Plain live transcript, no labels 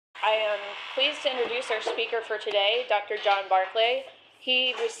I am pleased to introduce our speaker for today, Dr. John Barclay.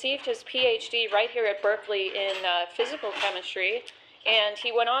 He received his PhD right here at Berkeley in physical chemistry, and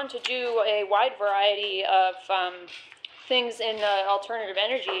he went on to do a wide variety of things in alternative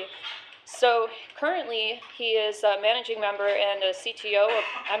energy. So currently, he is a managing member and a CTO of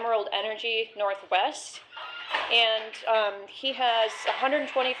Emerald Energy Northwest, and he has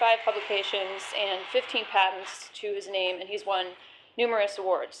 125 publications and 15 patents to his name, and he's won numerous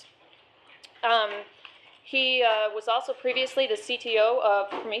awards. He was also previously the CTO of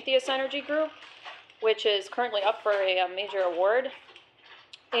Prometheus Energy Group, which is currently up for a major award.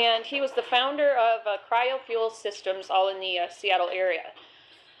 And he was the founder of Cryofuel Systems, all in the Seattle area.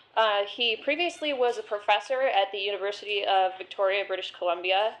 He previously was a professor at the University of Victoria, British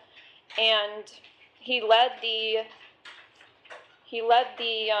Columbia, and he led the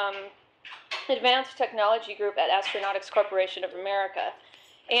Advanced Technology Group at Astronautics Corporation of America.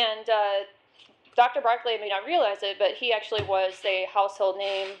 And Dr. Barclay may not realize it, but he actually was a household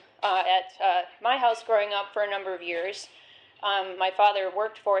name at my house growing up for a number of years. My father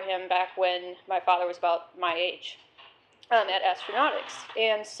worked for him back when my father was about my age at Astronautics.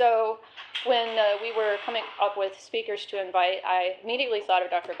 And so when we were coming up with speakers to invite, I immediately thought of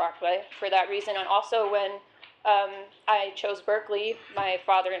Dr. Barclay for that reason. And also when I chose Berkeley, my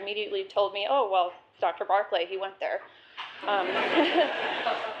father immediately told me, oh, well, Dr. Barclay, he went there.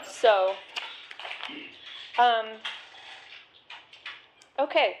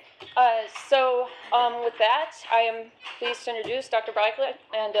 Okay, with that, I am pleased to introduce Dr. Barclay,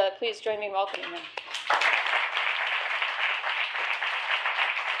 and please join me in welcoming him.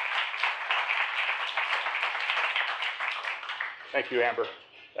 Thank you, Amber.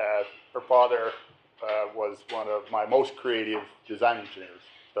 Her father was one of my most creative design engineers.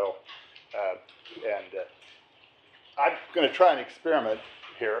 So, I'm going to try an experiment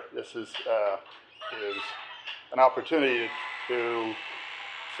here. This is an opportunity to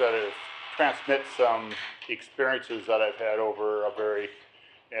sort of transmit some experiences that I've had over a very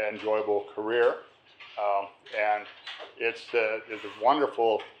enjoyable career. And it's a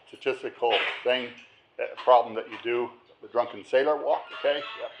wonderful statistical thing, that problem that you do, the drunken sailor walk, okay,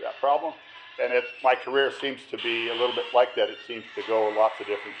 that problem. And my career seems to be a little bit like that. It seems to go lots of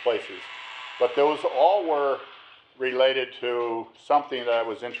different places. But those all were related to something that I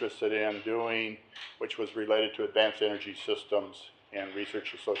was interested in doing, which was related to advanced energy systems and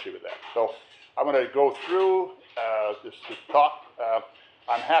research associated with that. So I'm going to go through this talk.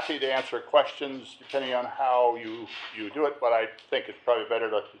 I'm happy to answer questions depending on how you do it, but I think it's probably better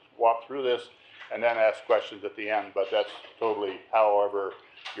to walk through this and then ask questions at the end. But that's totally, however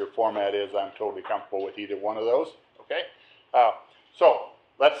your format is, I'm totally comfortable with either one of those. Okay. So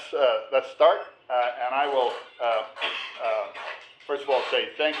let's start, and I will first of all say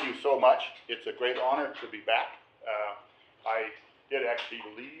thank you so much. It's a great honor to be back. I did actually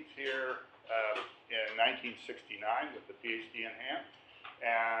leave here in 1969 with the PhD in hand,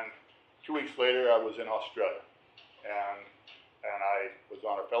 and 2 weeks later I was in Australia, and I was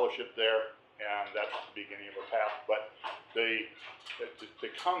on a fellowship there, and that's the beginning of a path. But to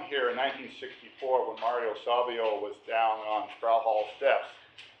come here in 1964 when Mario Savio was down on Sproul Hall steps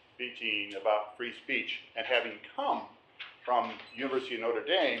speaking about free speech, and having come from University of Notre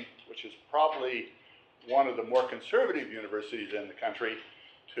Dame, which is probably one of the more conservative universities in the country,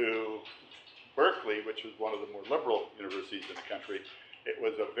 to Berkeley, which was one of the more liberal universities in the country, it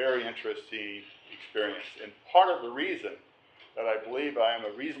was a very interesting experience. And part of the reason that I believe I am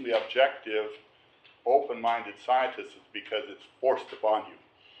a reasonably objective, open-minded scientist is because it's forced upon you,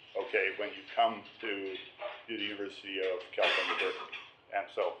 okay, when you come to the University of California, Berkeley. And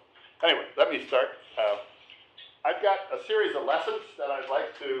so, anyway, let me start. I've got a series of lessons that I'd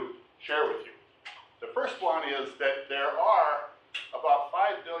like to share with you. The first one is that there are about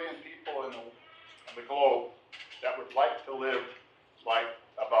 5 billion people in the globe that would like to live like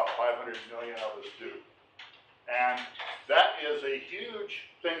about 500 million of us do. And that is a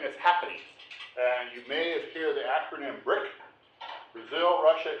huge thing that's happening. And you may have heard the acronym BRIC: Brazil,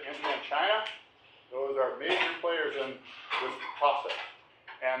 Russia, India, and China. Those are major players in this process.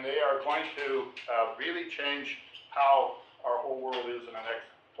 And they are going to really change how our whole world is in the next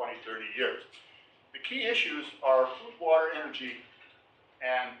 20, 30 years. The key issues are food, water, energy,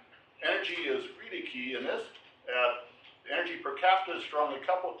 and energy is really key in this. Energy per capita is strongly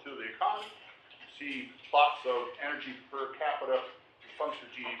coupled to the economy. You see plots of energy per capita function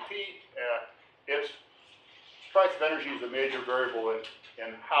of GDP. Price of energy is a major variable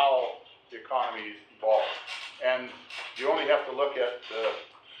in how the economy evolves. And you only have to look at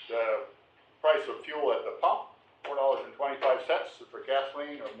the price of fuel at the pump $4.25 for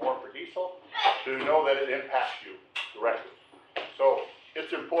gasoline or more for diesel, to know that it impacts you directly. So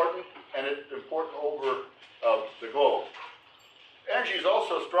it's important, and it's important over the globe. Energy is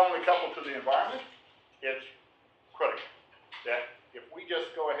also strongly coupled to the environment. It's critical that if we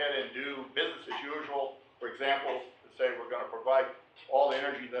just go ahead and do business as usual, for example, to say we're going to provide all the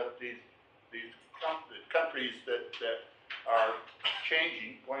energy that these countries that are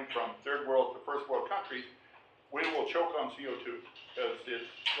changing, going from third world to first world countries, we will choke on CO2 because it's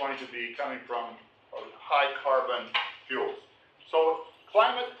going to be coming from high carbon fuels. So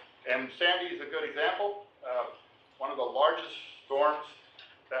climate, and Sandy is a good example, one of the largest storms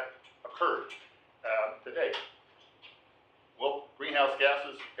that occurred today. Well, greenhouse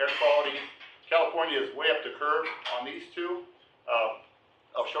gases, air quality, California is way up the curve on these two.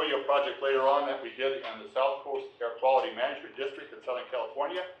 I'll show you a project later on that we did in the South Coast Air Quality Management District in Southern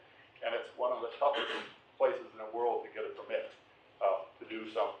California, and it's one of the toughest places in the world to get a permit to do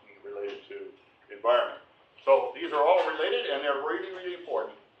something related to the environment. So these are all related, and they're really, really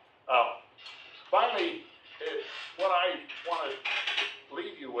important. Finally, what I want to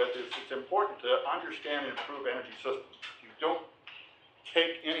leave you with is it's important to understand and improve energy systems. If you don't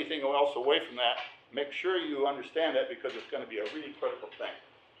take anything else away from that, make sure you understand that, because it's going to be a really critical thing.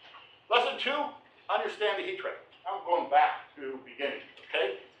 Lesson 2, understand the heat trap. I'm going back to beginning,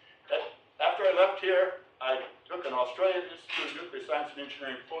 okay? After I left here, I took an Australian Institute of Nuclear Science and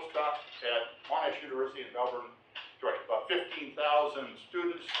Engineering postdoc at Monash University in Melbourne, directed about 15,000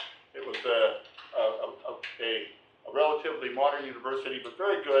 students. It was a relatively modern university, but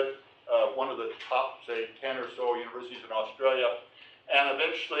very good, one of the top, say, 10 or so universities in Australia. And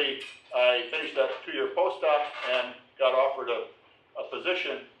eventually, I finished that 2-year postdoc and got offered a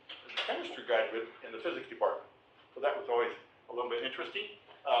position as a chemistry graduate in the physics department. So that was always a little bit interesting.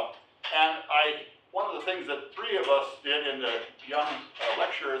 And one of the things that 3 of us did in the young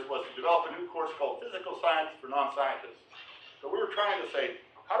lecturers was to develop a new course called Physical Science for Non-Scientists. So we were trying to say,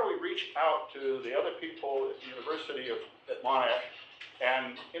 how do we reach out to the other people at the University at Monash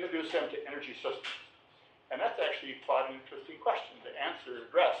and introduce them to energy systems? And that's actually quite an interesting question to answer and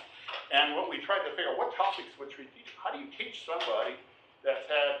address. And what we tried to figure out, what topics would we teach? How do you teach somebody that's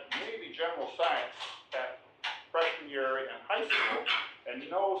had maybe general science at freshman year in high school and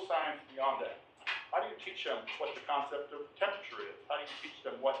no science beyond that? How do you teach them what the concept of temperature is? How do you teach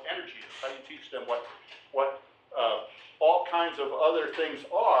them what energy is? How do you teach them what all kinds of other things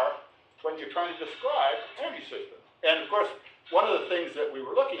are when you're trying to describe energy systems? And of course, one of the things that we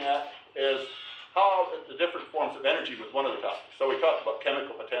were looking at is how the different forms of energy was one of the topics. So we talked about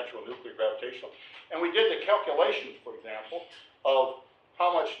chemical, potential, nuclear, gravitational. And we did the calculations, for example, of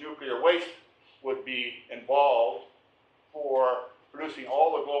how much nuclear waste would be involved for producing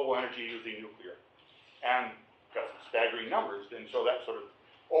all the global energy using nuclear. And got some staggering numbers, and so that sort of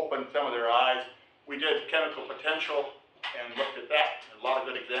opened some of their eyes. We did chemical potential and looked at that, a lot of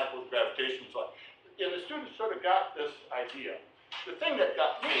good examples, gravitation, and so on. And the students sort of got this idea. The thing that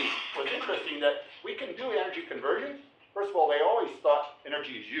got me was interesting that we can do energy conversions. First of all, they always thought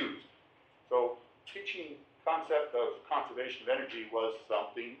energy is used. So teaching concept of conservation of energy was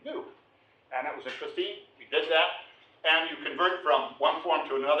something new. And that was interesting. We did that. And you convert from one form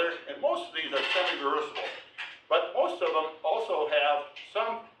to another. And most of these are semi-reversible. But most of them also have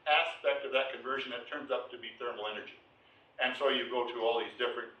some aspect of that conversion that turns up to be thermal energy. And so you go to all these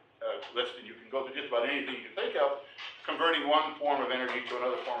different lists, and you can go to just about anything you can think of, converting one form of energy to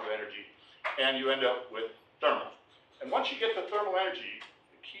another form of energy, and you end up with thermal. And once you get to thermal energy,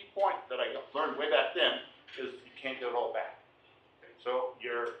 the key point that I learned way back then is you can't get it all back. Okay, so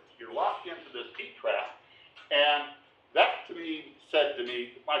you're locked into this heat trap, and that to me said to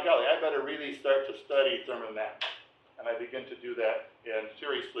me, my golly, I better really start to study thermodynamics. And I begin to do that and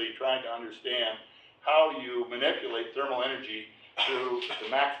seriously trying to understand how you manipulate thermal energy to the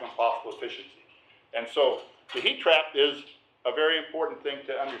maximum possible efficiency. And so the heat trap is a very important thing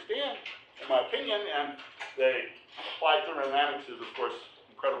to understand, in my opinion, and the applied thermodynamics is, of course,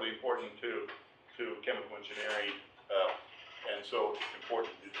 incredibly important to chemical engineering, and so it's important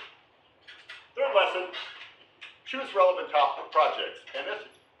to do that. Third lesson, choose relevant topic projects. And this,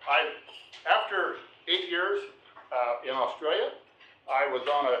 after 8 years in Australia, I was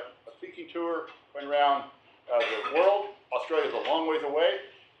on a speaking tour, went around the world. Australia is a long ways away,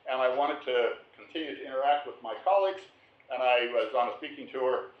 and I wanted to continue to interact with my colleagues, and I was on a speaking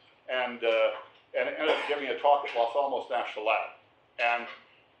tour, and ended up giving a talk at Los Alamos National Lab. And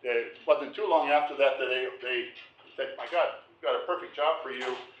it wasn't too long after that that they said, my God, we've got a perfect job for you.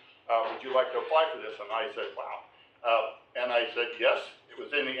 Would you like to apply for this? And I said, wow. And I said, yes. It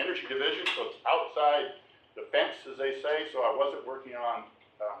was in the energy division, so it's outside defense, as they say, so I wasn't working on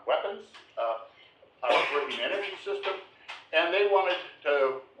weapons. I was working energy system, and they wanted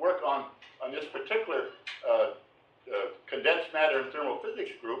to work on this particular condensed matter and thermal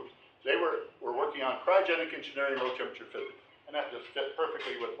physics group. They were working on cryogenic engineering, low temperature physics, and that just fit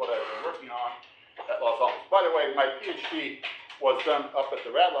perfectly with what I've been working on at Los Alamos. By the way, my PhD was done up at the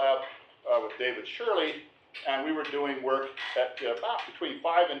Rad Lab with David Shirley, and we were doing work at about between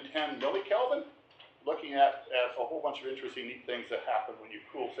 5 and 10 millikelvin, looking at a whole bunch of interesting, neat things that happen when you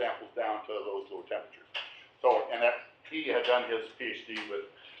cool samples down to those low temperatures. So, and that he had done his PhD with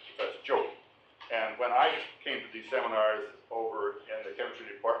Professor Joke. And when I came to these seminars over in the chemistry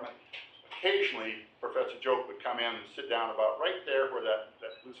department, occasionally Professor Joke would come in and sit down about right there where that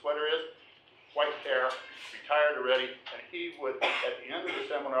blue sweater is, white hair, retired already, and he would, at the end of the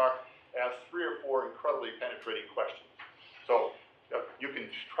seminar, ask 3 or 4 incredibly penetrating questions. So, you can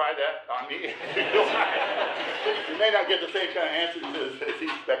try that on me. You may not get the same kind of answers as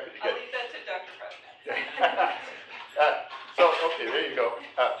he expected to get. I'll leave that to Dr. President. So, okay, there you go.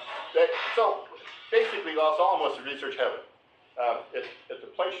 So, basically, Los Alamos is research heaven. It's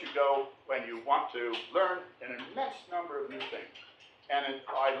a place you go when you want to learn an immense number of new things. And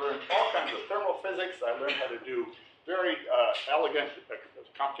I learned all kinds of thermal physics. I learned how to do very elegant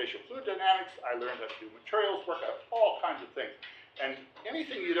computational fluid dynamics. I learned how to do materials work, all kinds of things. And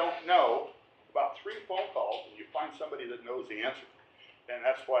anything you don't know, about 3 phone calls, and you find somebody that knows the answer. And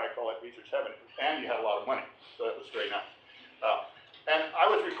that's why I call it research heaven. And you had a lot of money, so that was very nice. And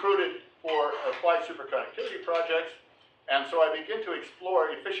I was recruited for applied superconductivity projects, and so I began to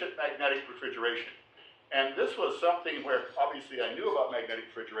explore efficient magnetic refrigeration. And this was something where obviously I knew about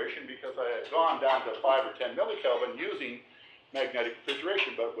magnetic refrigeration because I had gone down to 5 or 10 millikelvin using magnetic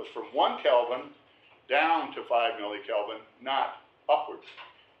refrigeration, but it was from 1 Kelvin down to 5 millikelvin, not upwards.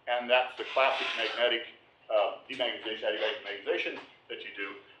 And that's the classic magnetic demagnetization, adiabatic magnetization that you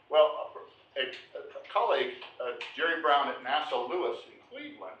do. Well, a colleague, Jerry Brown at NASA Lewis in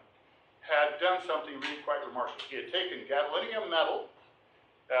Cleveland, had done something really quite remarkable. He had taken gadolinium metal,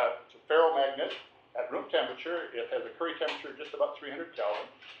 it's a ferromagnet, at room temperature. It has a Curie temperature just about 300 Kelvin,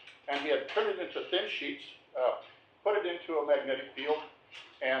 and he had turned it into thin sheets, put it into a magnetic field,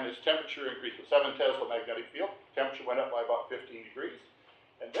 and its temperature increased to 7 Tesla magnetic field. Temperature went up by about 15 degrees.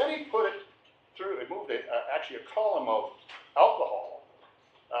 And then he put it through, he moved actually a column of alcohol,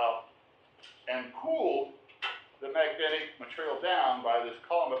 and cooled the magnetic material down by this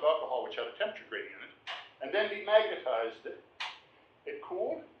column of alcohol, which had a temperature gradient in it, and then demagnetized it. It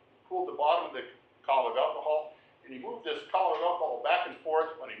cooled the bottom of the column of alcohol, and he moved this column of alcohol back and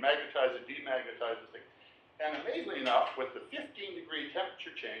forth. When he magnetized it, demagnetized the thing. And amazingly enough, with the 15-degree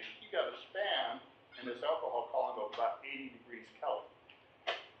temperature change, he got a span in this alcohol column of about 80 degrees Kelvin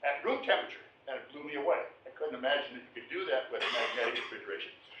at room temperature, and it blew me away. I couldn't imagine that you could do that with magnetic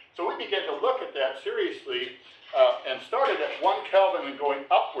refrigeration. So we began to look at that seriously, and started at 1 Kelvin and going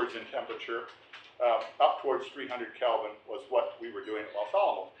upwards in temperature, up towards 300 Kelvin was what we were doing at Los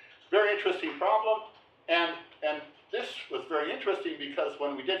Alamos. Very interesting problem, and this was very interesting because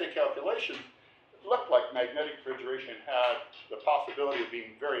when we did the calculations, it looked like magnetic refrigeration had the possibility of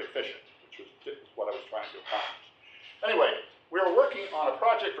being very efficient, which was what I was trying to accomplish. Anyway, we were working on a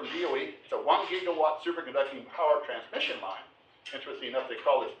project from DOE. It's a 1 gigawatt superconducting power transmission line. Interesting enough, they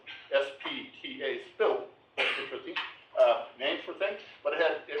call this SPTA SPIL. Interesting name for things, but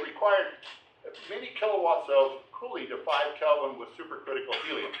it required many kilowatts of cooling to 5 Kelvin with supercritical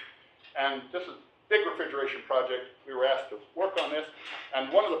helium. And this is a big refrigeration project. We were asked to work on this, and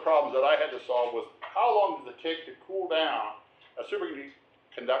one of the problems that I had to solve was how long does it take to cool down a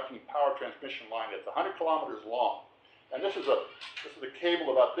superconducting power transmission line that's 100 kilometers long. And this is a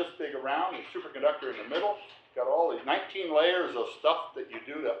cable about this big around, a superconductor in the middle. Got all these 19 layers of stuff that you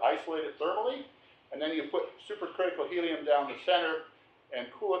do to isolate it thermally, and then you put supercritical helium down the center and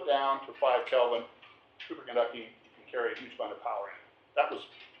cool it down to 5 Kelvin. Superconducting, you can carry a huge amount of power in it. That was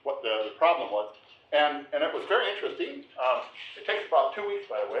what the problem was. And it was very interesting. It takes about 2 weeks,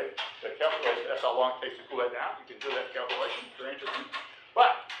 by the way, to calculate. That's how long it takes to cool that down. You can do that calculation. It's very interesting.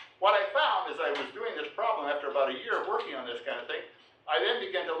 But what I found as I was doing this problem after about a year of working on this kind of thing, I then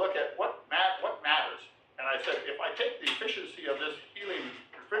began to look at what matters. And I said, if I take the efficiency of this helium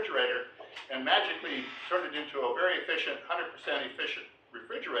refrigerator and magically turn it into a very efficient, 100% efficient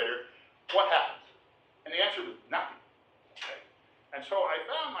refrigerator, what happens? And the answer was nothing. Okay? And so I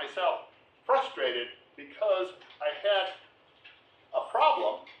found myself frustrated because I had a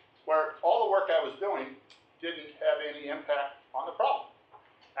problem where all the work I was doing didn't have any impact on the problem.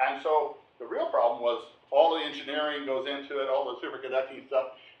 And so the real problem was all the engineering goes into it, all the superconducting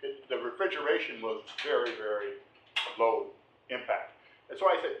stuff. The refrigeration was very, very low impact. And so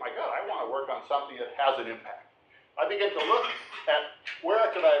I said, my God, I want to work on something that has an impact. I began to look at where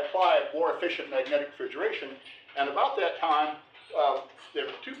could I apply more efficient magnetic refrigeration, and about that time, there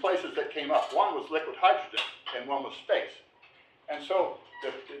were two places that came up. One was liquid hydrogen, and one was space. And so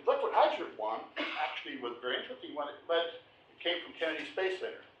the liquid hydrogen one actually was very interesting when it came from Kennedy Space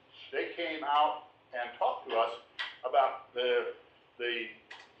Center. They came out and talked to us about the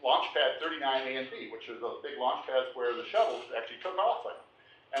launch pad 39A and B, which are those big launch pads where the shuttles actually took off from.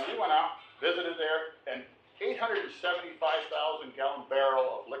 And we went out, visited there, and 875,000 gallon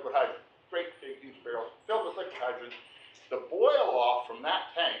barrel of liquid hydrogen, great big huge barrel filled with liquid hydrogen. The boil off from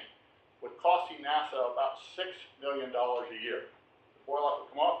that tank would cost NASA about $6 million a year. The boil off would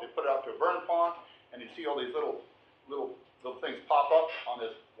come off, they put it out to a burn pond, and you see all these little things pop up on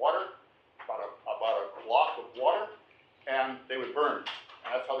this water, about a block of water, and they would burn. And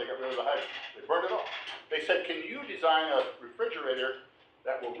that's how they got rid of the hydrogen. They burned it off. They said, can you design a refrigerator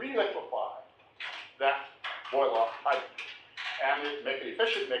that will re-liquefy that boil-off hydrogen? And make it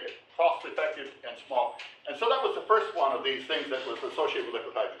efficient, make it cost-effective and small. And so that was the first one of these things that was associated with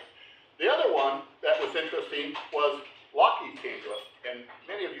liquid hydrogen. The other one that was interesting was Lockheed came to us. And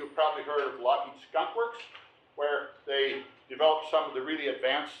many of you have probably heard of Lockheed Skunk Works, where they developed some of the really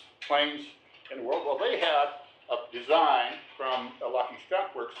advanced planes in the world. Well, they had a design from Lockheed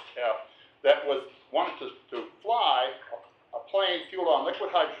Skunk Works that wanted to fly a plane fueled on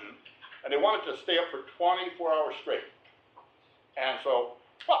liquid hydrogen, and they wanted to stay up for 24 hours straight. And so,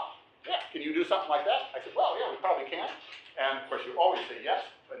 well, yeah, can you do something like that? I said, well, yeah, we probably can. And of course, you always say yes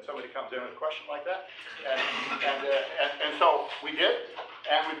when somebody comes in with a question like that. And so we did,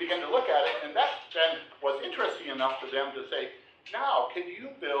 and we began to look at it, and that then was interesting enough for them to say, now, can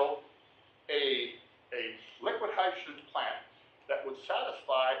you build a liquid hydrogen plant that would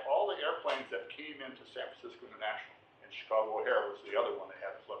satisfy all the airplanes that came into San Francisco International, and Chicago O'Hare was the other one they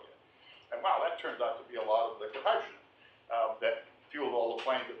had to look at. And wow, that turns out to be a lot of liquid hydrogen that fueled all the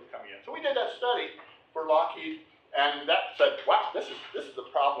planes that were coming in. So we did that study for Lockheed, and that said, wow, this is a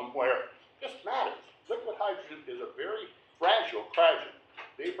problem where this matters. Liquid hydrogen is a very fragile cryogen.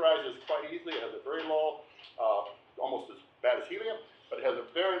 Vaporizes quite easily. It has a very low, almost as bad as helium, but it has a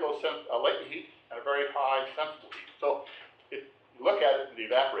very low latent heat and a very high sensible heat. So you look at it and it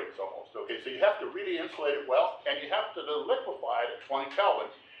evaporates almost. Okay, so you have to really insulate it well, and you have to liquefy it at 20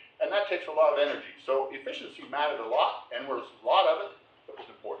 Kelvin, and that takes a lot of energy. So efficiency mattered a lot, and there was a lot of it that was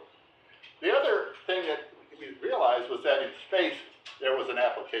important. The other thing that we realized was that in space there was an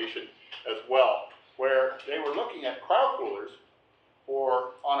application as well, where they were looking at cryocoolers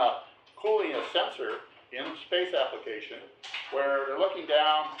on a cooling a sensor in space application, where they're looking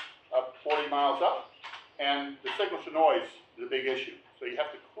down 40 miles up, and the signal to noise is a big issue. So you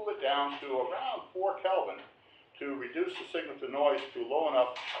have to cool it down to around 4 Kelvin to reduce the signal to noise to low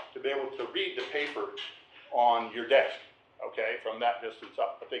enough to be able to read the paper on your desk, okay, from that distance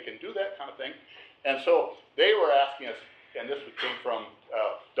up. But they can do that kind of thing. And so they were asking us, and this came from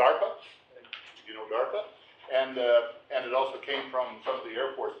DARPA, you know DARPA, and it also came from some of the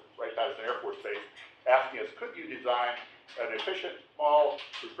Air Force, right now it's an Air Force base, asking us, could you design an efficient small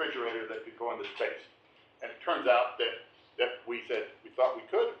refrigerator that could go into space? And it turns out that we said we thought we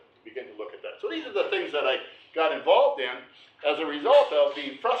could begin to look at that. So these are the things that I got involved in as a result of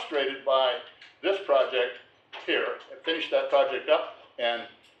being frustrated by this project here. I finished that project up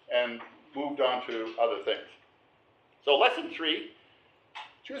and moved on to other things. So lesson 3,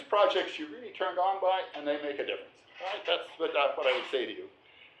 choose projects you're really turned on by and they make a difference. Right? That's what I would say to you.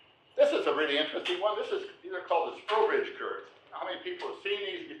 This is a really interesting one. These are called the Strobridge curves. How many people have seen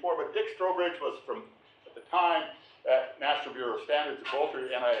these before? But Dick Strobridge was from, at the time, at National Bureau of Standards at Boulder,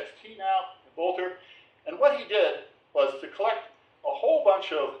 NIST now, at Boulder. And what he did was to collect a whole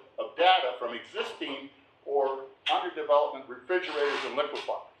bunch of data from existing or under development refrigerators and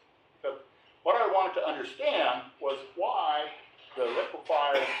liquefiers. Because what I wanted to understand was why the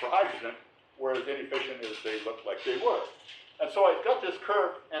liquefiers for hydrogen were as inefficient as they looked like they were. And so I've got this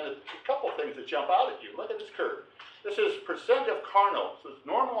curve, and a couple of things that jump out at you. Look at this curve. This is percent of Carnot. So it's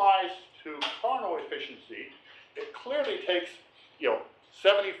normalized to Carnot efficiency. It clearly takes,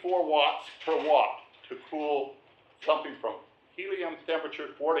 74 watts per watt to cool something from helium temperature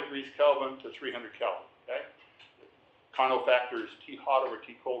 4 degrees Kelvin to 300 Kelvin. Okay? Carnot factor is T hot over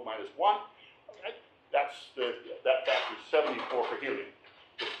T cold minus 1. Okay? That factor is 74 for helium.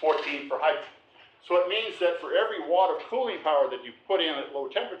 It's 14 for hydrogen. So it means that for every watt of cooling power that you put in at low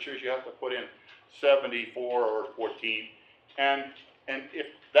temperatures, you have to put in 74 or 14. And And if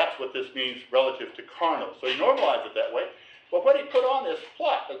that's what this means relative to Carnot. So he normalized it that way. But what he put on this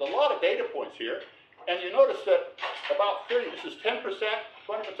plot, there's a lot of data points here, and you notice that about 30, this is 10%, 20%, 30%,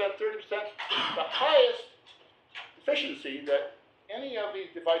 the highest efficiency that any of these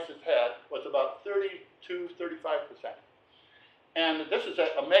devices had was about 32, 35%. And this is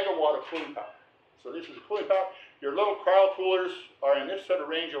a megawatt of cooling power. So this is a cooling power. Your little cryo coolers are in this sort of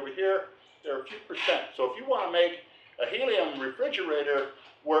range over here. They're a few percent. So if you want to make a helium refrigerator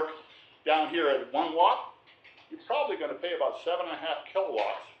work down here at 1 watt, you're probably going to pay about 7.5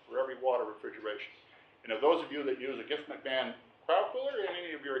 kilowatts for every watt of refrigeration. And if those of you that use a Gift McMahon cryo cooler in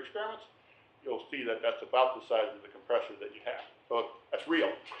any of your experiments, you'll see that that's about the size of the compressor that you have. So that's real.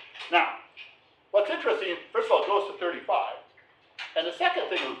 Now, what's interesting, first of all, it goes to 35. And the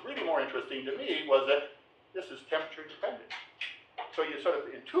second thing that was really more interesting to me was that this is temperature dependent. So you sort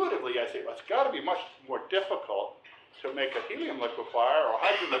of intuitively, I say, well, it's got to be much more difficult to make a helium liquefier or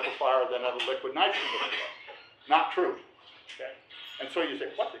hydrogen liquefier than a liquid nitrogen liquefier. Not true. Okay? And so you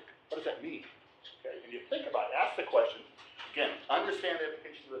say, what does that mean? Okay? And you think about it, ask the question, again, understand the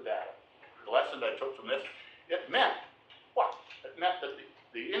implications of the data. The lesson that I took from this, it meant what? It meant that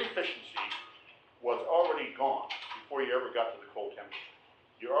the inefficiency was already gone before you ever got to the cold temperature.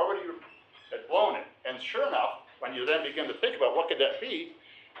 You already had blown it. And sure enough, when you then begin to think about what could that be,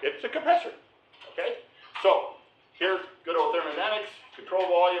 it's a compressor. Okay? So here's good old thermodynamics, control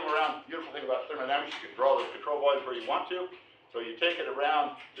volume around, beautiful thing about thermodynamics, you can draw the control volume where you want to. So you take it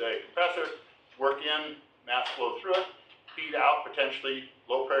around the compressor, work in, mass flow through it, heat out potentially,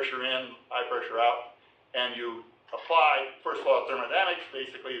 low pressure in, high pressure out, and you apply first law of thermodynamics,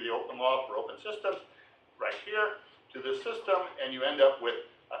 basically the open law for open systems, right here to this system, and you end up with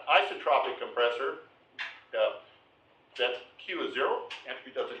an isotropic compressor. That Q is 0,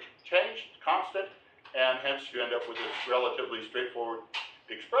 entropy doesn't change, it's constant, and hence you end up with this relatively straightforward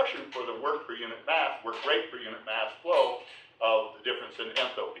expression for the work per unit mass, work rate per unit mass flow of the difference in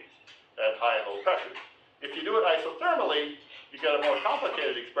enthalpies at high and low pressures. If you do it isothermally, you get a more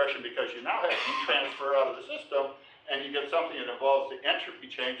complicated expression because you now have heat transfer out of the system, and you get something that involves the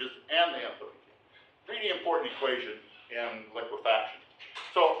entropy changes and the enthalpy. Really important equation in liquefaction.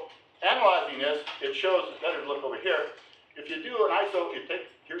 So analyzing this, it shows, better look over here. If you do an iso, you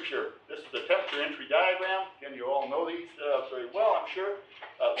take, this is the temperature entry diagram. Again, you all know these very well, I'm sure.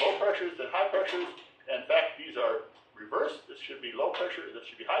 Low pressures and high pressures. In fact, these are reversed. This should be low pressure, this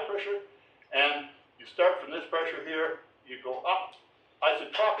should be high pressure. And you start from this pressure here, you go up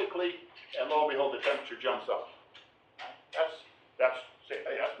isotropically, and lo and behold, the temperature jumps up. That's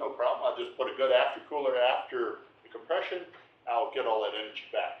no problem. I'll just put a good aftercooler after the compression. I'll get all that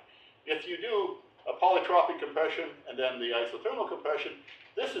energy back. If you do a polytropic compression and then the isothermal compression,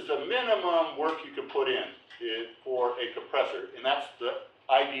 this is the minimum work you can put in for a compressor, and that's the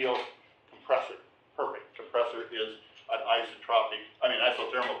ideal compressor. Perfect compressor is an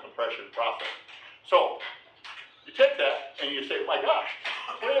isothermal compression process. So you take that and you say, my gosh,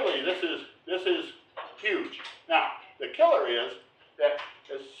 clearly this is huge. Now the killer is that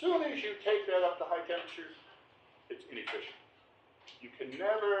as soon as you take that up to high temperatures, it's inefficient. You can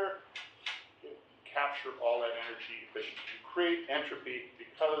never capture all that energy efficiently. You create entropy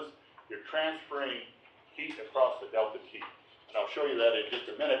because you're transferring heat across the delta T. And I'll show you that in just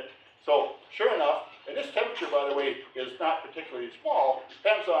a minute. So sure enough, and this temperature, by the way, is not particularly small. It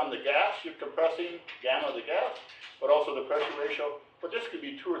depends on the gas you're compressing, gamma of the gas, but also the pressure ratio. But this could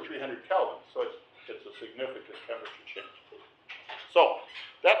be 200 or 300 Kelvin, so it's a significant temperature change. So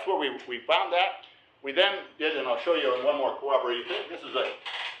that's where we found that. We then did, and I'll show you one more corroborating thing. This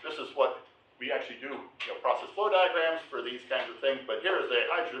is what we actually do, process flow diagrams for these kinds of things. But here is a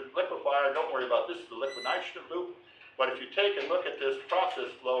hydrogen liquefier. Don't worry about this. This is the liquid nitrogen loop. But if you take and look at this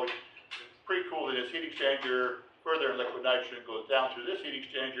process flow, it's pre-cooled in this heat exchanger. Further in liquid nitrogen goes down through this heat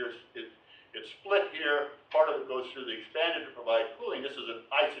exchanger. It's split here. Part of it goes through the expander to provide cooling. This is an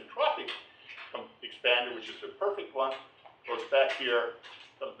isentropic expander, which is the perfect one. Goes back here,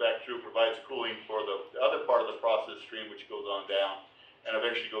 comes back through, provides cooling for the other part of the process stream, which goes on down, and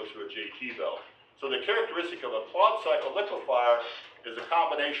eventually goes through a JT valve. So the characteristic of a quad cycle liquefier is a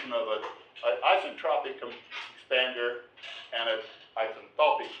combination of an isentropic expander and an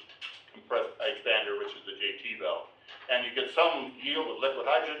isenthalpic expander, which is the JT valve. And you get some yield of liquid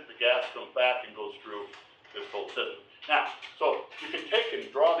hydrogen, the gas comes back and goes through this whole system. Now, so you can take and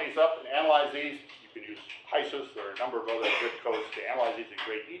draw these up and analyze these. You can use HYSYS or a number of other good codes to analyze these in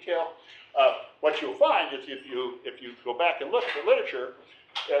great detail. What you'll find is if you go back and look at the literature,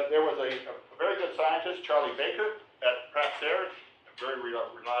 there was a very good scientist, Charlie Baker, at Pratt, very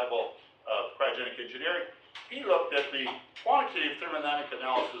reliable cryogenic engineering. he looked at the quantitative thermodynamic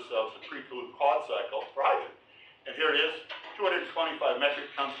analysis of the pre-cooled quad cycle for hydrogen. And here it is, 225 metric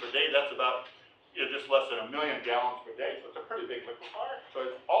tons per day. That's about just less than 1 million gallons per day. So it's a pretty big liquefier.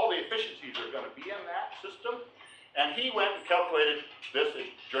 So all the efficiencies are going to be in that system. And he went and calculated this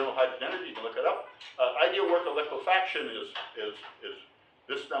in Journal of Hydrogen Energy. You can look it up. Ideal work of liquefaction is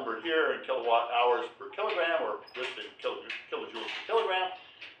this number here in kilowatt hours per kilogram, or this in kilojoules per kilogram.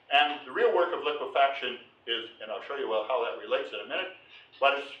 And the real work of liquefaction is, and I'll show you how that relates in a minute,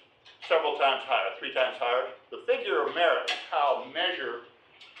 but it's several times higher, 3 times higher. The figure of merit is how measure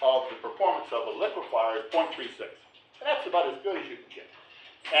of the performance of a liquefier is 0.36. And that's about as good as you can get.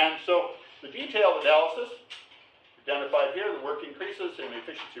 And so the detailed analysis identified here, the work increases and the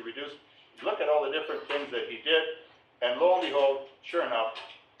efficiency reduced. You look at all the different things that he did, and lo and behold, sure enough,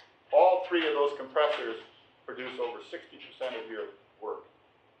 all 3 of those compressors produce over 60% of your work.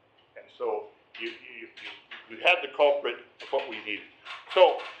 And so you had the culprit of what we needed.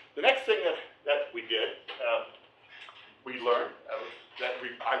 So the next thing that we did, we learned,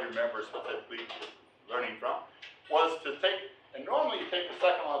 I remember specifically learning from, was to take, and normally you take the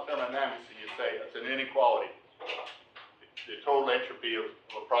second law of thermodynamics and you say it's an inequality. The total entropy of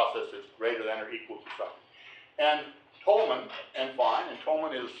a process is greater than or equal to something. And Tolman and Fine, and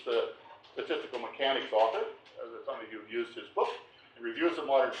Tolman is the statistical mechanics author, some of you have used his book, Reviews of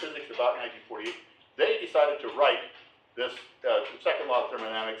Modern Physics about 1948, they decided to write this second law of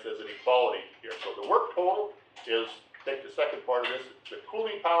thermodynamics as an equality here. So the work total is, take the second part of this, the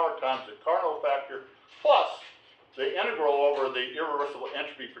cooling power times the Carnot factor, plus the integral over the irreversible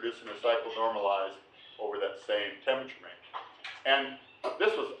entropy produced in a cycle normalized over that same temperature range. And this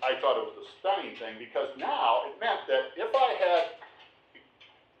was, I thought it was a stunning thing, because now it meant that if I had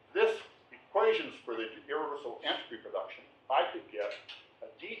this equations for the irreversible entropy production, I could get a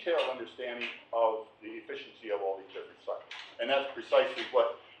detailed understanding of the efficiency of all these different cycles. And that's precisely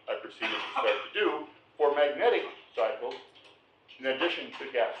what I proceeded to start to do for magnetic cycles, in addition to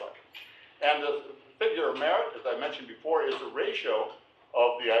gas cycles. And the figure of merit, as I mentioned before, is a ratio of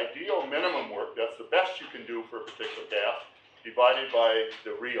the ideal minimum work, that's the best you can do for a particular gas, divided by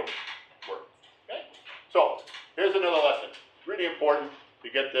the real work. Okay? So, here's another lesson. It's really important to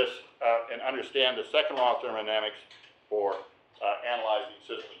get this and understand the second law of thermodynamics for analyzing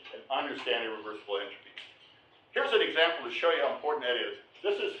systems and understanding reversible entropy. Here's an example to show you how important that is.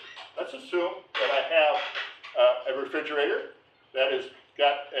 Let's assume that I have a refrigerator that has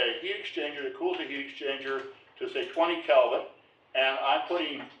got a heat exchanger that cools the heat exchanger to say 20 Kelvin, and I'm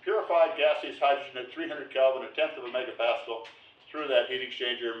putting purified gaseous hydrogen at 300 Kelvin, 1/10 of a megapascal, through that heat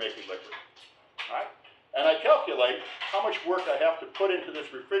exchanger and making liquid. All right? And I calculate how much work I have to put into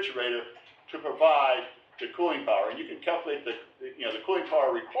this refrigerator to provide the cooling power. And you can calculate the cooling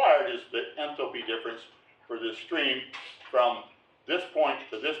power required is the enthalpy difference for this stream from this point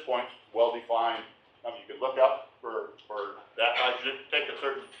to this point, well-defined. You can look up for that hydrogen, take a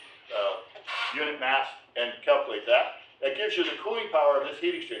certain unit mass and calculate that. That gives you the cooling power of this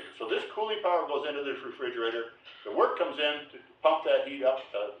heat exchanger. So this cooling power goes into this refrigerator. The work comes in to pump that heat up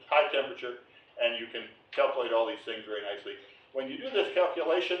to high temperature, and you can calculate all these things very nicely. When you do this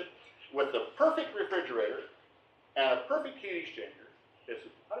calculation with the perfect refrigerator and a perfect heat exchanger, it's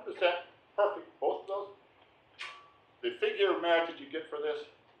 100% perfect, both of those. The figure of merit that you get for this,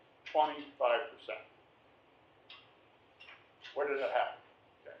 25%. Where did that happen?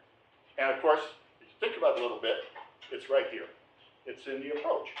 Okay. And of course, if you think about it a little bit, it's right here. It's in the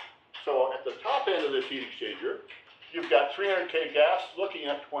approach. So at the top end of this heat exchanger, you've got 300 K gas looking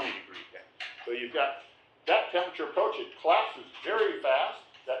at 20 degrees K. So you've got that temperature approach. It collapses very fast.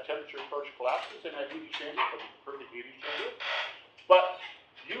 That temperature approach collapses in that heat exchanger, because it's a perfect heat exchanger. But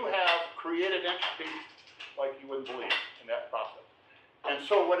you have created entropy like you wouldn't believe in that process. And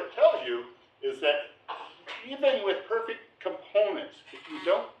so what it tells you is that even with perfect components, if you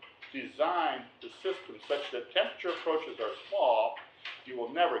don't design the system such that temperature approaches are small, you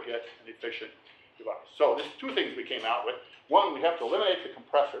will never get an efficient device. So there's 2 things we came out with. One, we have to eliminate the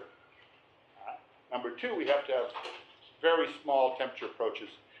compressor. Number 2, we have to have very small temperature approaches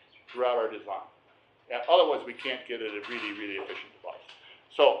throughout our design. Otherwise, we can't get at a really, really efficient device.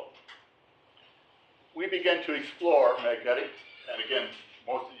 So we begin to explore magnetic, and again,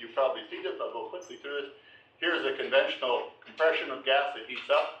 most of you probably see this, I'll go quickly through this. Here's a conventional compression of gas that heats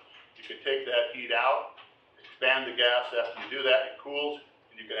up. You can take that heat out, expand the gas. After you do that, it cools,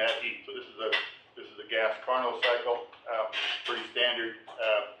 and you can add heat. So this is a gas Carnot cycle, pretty standard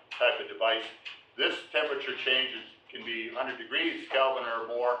type of device. This temperature change can be 100 degrees Kelvin or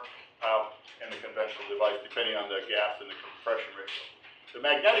more in the conventional device, depending on the gas and the compression ratio. The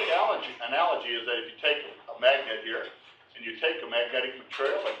magnetic analogy is that if you take a magnet here, and you take a magnetic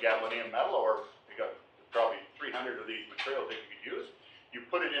material like gadolinium metal, or you got probably 300 of these materials that you could use, you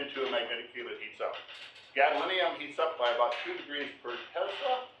put it into a magnetic field that heats up. Gadolinium heats up by about 2 degrees per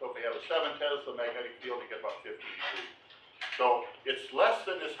Tesla, so if we have a 7 Tesla magnetic field, you get about 15 degrees. So it's less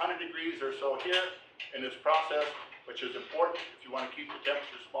than this 100 degrees or so here in this process, which is important if you want to keep the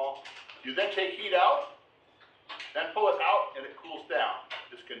temperature small. You then take heat out, then pull it out, and it cools down.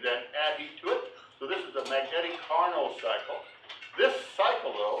 This can then add heat to it. So this is a magnetic Carnot cycle. This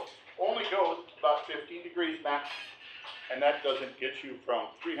cycle, though, only goes about 15 degrees max, and that doesn't get you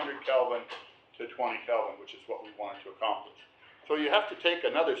from 300 Kelvin to 20 Kelvin, which is what we wanted to accomplish. So you have to take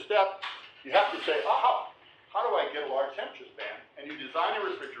another step. You have to say, how do I get a large temperature span? And you design a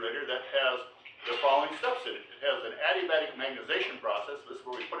refrigerator that has the following steps in it. It has an adiabatic magnetization process. This is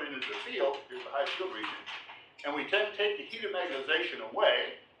where we put it into the field. Here's the high field region. And we then take the heat of magnetization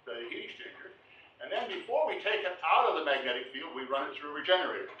away, the heat exchanger. And then before we take it out of the magnetic field, we run it through a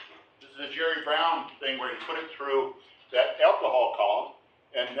regenerator. This is a Jerry Brown thing where you put it through that alcohol column.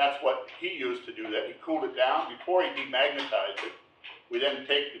 And that's what he used to do that. He cooled it down before he demagnetized it. We then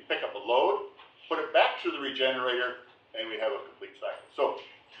pick up a load, put it back to the regenerator, and we have a complete cycle. So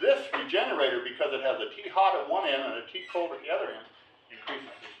this regenerator, because it has a T hot at one end and a T cold at the other end, increases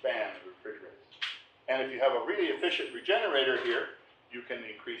the span of the refrigerator. And if you have a really efficient regenerator here, you can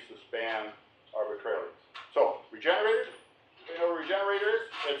increase the span arbitrarily. So regenerator, you know what a regenerator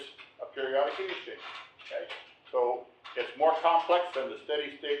is? It's a periodic heat exchanger. Okay? So it's more complex than the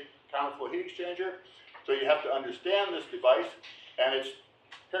steady state counterflow heat exchanger. So you have to understand this device, and it's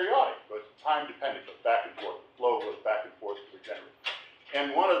periodic, so it's time dependent, goes back and forth. The flow goes back and forth to the regenerator.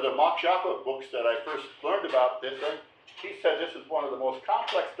 In one of the Mock Joppa books that I first learned about this, he said this is one of the most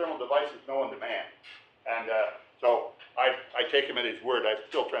complex thermal devices known to man. And so I take him at his word. I'm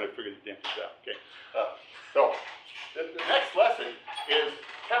still trying to figure the damn things out. Okay. So the next lesson is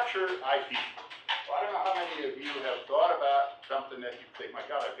capture IP. Well, I don't know how many of you have thought about something that you think, my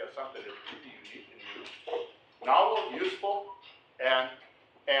God, I've got something that's really unique and new, novel, useful, and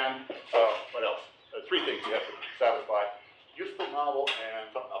what else? Three things you have to satisfy. Useful, novel,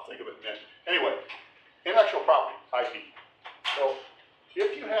 and something, I'll think of it in a minute. Anyway, intellectual property, IP. So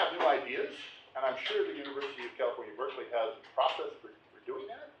if you have new ideas, and I'm sure the University of California, Berkeley has a process for doing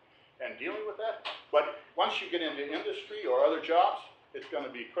that and dealing with that, but once you get into industry or other jobs, it's going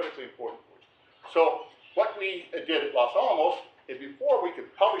to be critically important for you. So what we did at Los Alamos is before we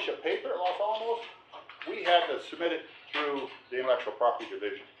could publish a paper at Los Alamos, we had to submit it through the intellectual property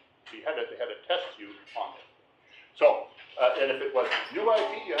division. They had to test you on it. So, and if it was new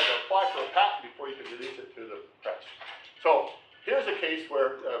IP, you had to apply for a patent before you could release it to the press. So here's a case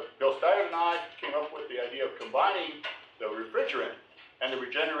where Bill Steyer and I came up with the idea of combining the refrigerant and the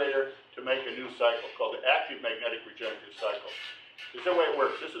regenerator to make a new cycle called the active magnetic regenerative cycle. This is the way it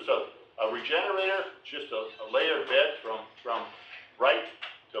works. This is a regenerator, just a layered bed from right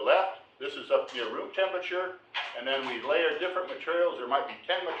to left. This is up near room temperature, and then we layer different materials. There might be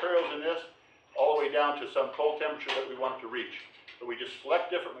 10 materials in this, all the way down to some cold temperature that we want to reach. So we just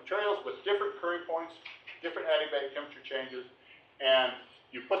select different materials with different current points, different adiabatic temperature changes, and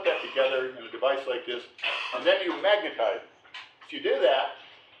you put that together in a device like this, and then you magnetize it. If you do that,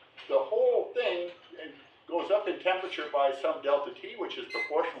 the whole thing goes up in temperature by some delta T, which is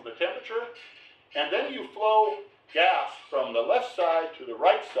proportional to temperature, and then you flow gas from the left side to the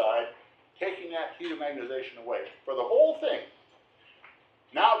right side, taking that heat of magnetization away for the whole thing.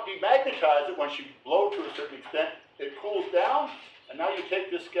 Now demagnetize it. Once you blow to a certain extent, it cools down, and now you take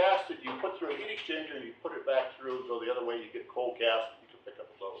this gas that you put through a heat exchanger and you put it back through, go the other way, you get cold gas, you can pick up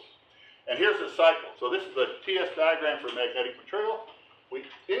a load. And here's the cycle. So this is a TS diagram for magnetic material. We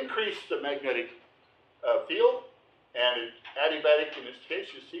increase the magnetic field, and it, adiabatic in this case,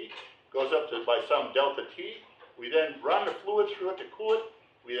 you see, goes up to by some delta T. We then run the fluid through it to cool it.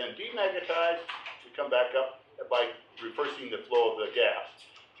 We then demagnetize. We come back up by reversing the flow of the gas.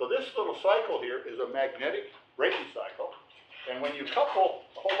 So this little cycle here is a magnetic braking cycle. And when you couple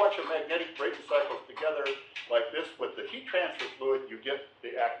a whole bunch of magnetic braking cycles together like this with the heat transfer fluid, you get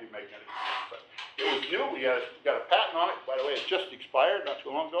the active magnetic cycle. It was new. We got a patent on it. By the way, it just expired not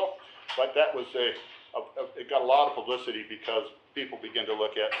too long ago. But that was it got a lot of publicity because people begin to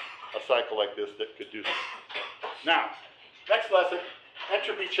look at a cycle like this that could do this. Now, next lesson.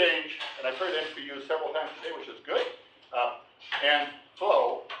 Entropy change, and I've heard entropy used several times today, which is good, and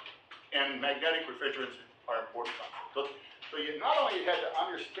flow and magnetic refrigerants are important concepts. So you not only had to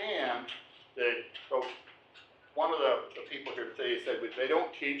understand so one of the people here today said they don't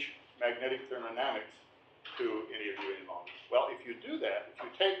teach magnetic thermodynamics to any of you any longer. Well, if you do that, if you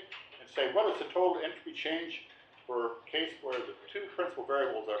take and say, what is the total entropy change for a case where the two principal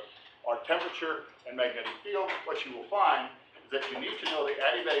variables are temperature and magnetic field, what you will find is that you need to know the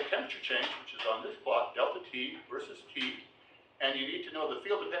adiabatic temperature change, which is on this plot, delta T versus T, and you need to know the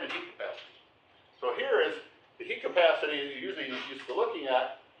field-dependent heat capacity. So here is the heat capacity that you're usually used to looking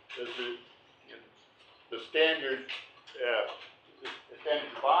at is the standard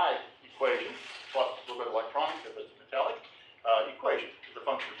Debye equation plus a little bit of electronics if it's metallic equation is a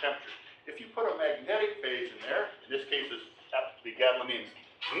function of temperature. If you put a magnetic phase in there, in this case it happens to be gadolinium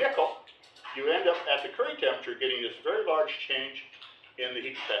nickel, you end up at the Curie temperature getting this very large change in the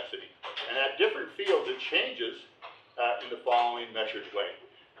heat capacity. And at different fields it changes in the following measured way.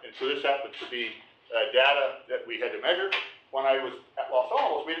 And so this happens to be data that we had to measure. When I was at Los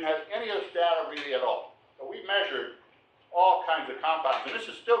Alamos, we didn't have any of this data really at all. So we measured all kinds of compounds, and this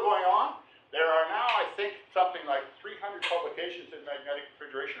is still going on. There are now, I think, something like 300 publications in magnetic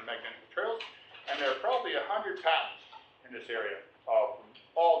refrigeration and magnetic materials, and there are probably 100 patents in this area from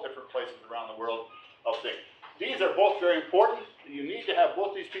all different places around the world of things. These are both very important. You need to have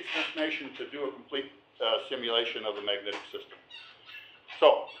both these pieces of information to do a complete simulation of the magnetic system.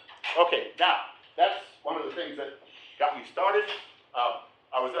 So, okay, now, that's one of the things that got me started.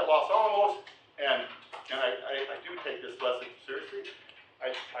 I was at Los Alamos, and I do take this lesson seriously. I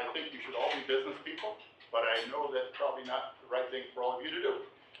think you should all be business people, but I know that's probably not the right thing for all of you to do.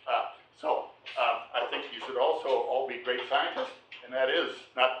 I think you should also all be great scientists, and that is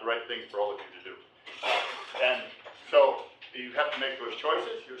not the right thing for all of you to do. And so you have to make those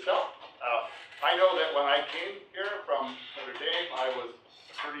choices yourself. I know that when I came here from Notre Dame, I was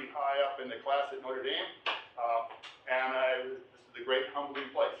pretty high up in the class at Notre Dame, and this is a great humbling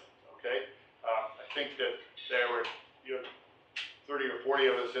place, okay? I think that there were 30 or 40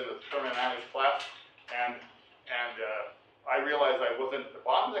 of us in the thermodynamics class, and I realized I wasn't at the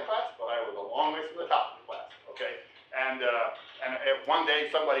bottom of the class, but I was a long way from the top of the class, okay? And one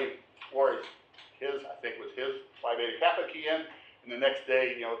day somebody wore his, I think was his Phi Beta Kappa key in, and the next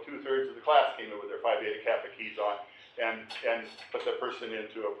day, 2/3 of the class came in with their Phi Beta Kappa keys on, and put the person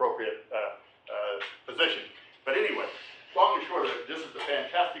into appropriate position. But anyway, long and short of it, this is a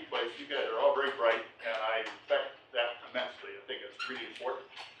fantastic place. You guys are all very bright, and I respect that immensely. I think it's really important.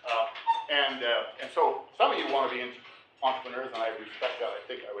 And so some of you want to be entrepreneurs, and I respect that. I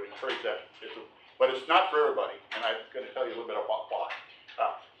think I would encourage that. But it's not for everybody, and I'm going to tell you a little bit about why.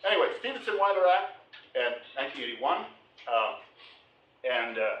 Anyway, Stevenson-Weiler Act in 1981,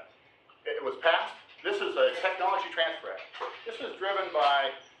 and it was passed. This is a technology transfer act. This was driven by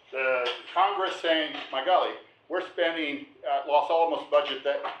the Congress saying, my golly, we're spending Los Alamos budget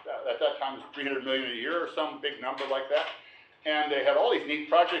that at that time was $300 million a year or some big number like that. And they had all these neat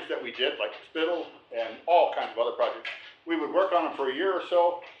projects that we did, like Spittle and all kinds of other projects. We would work on them for a year or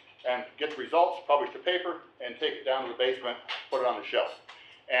so and get the results, publish the paper, and take it down to the basement, put it on the shelf.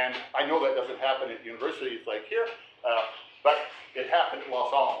 And I know that doesn't happen at universities like here, but it happened at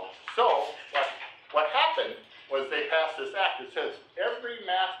Los Alamos. So what happened was they passed this act that says every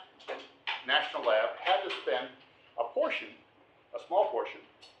national lab had to spend a portion, a small portion,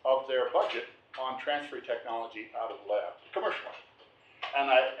 of their budget on transferring technology out of the lab, commercialized.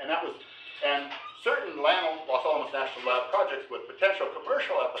 And certain Los Alamos National Lab projects with potential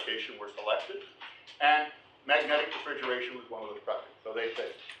commercial application were selected, and magnetic refrigeration was one of those projects. So they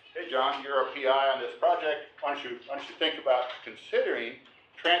said, hey John, you're a PI on this project, why don't you think about considering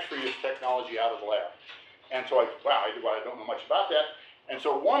transferring this technology out of the lab? And so I don't know much about that. And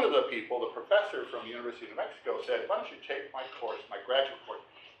so one of the people, the professor from the University of New Mexico, said, why don't you take my course, my graduate course,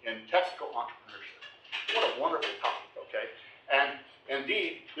 in technical entrepreneurship. What a wonderful topic, okay? And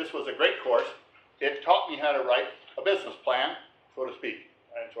indeed, this was a great course. It taught me how to write a business plan, so to speak.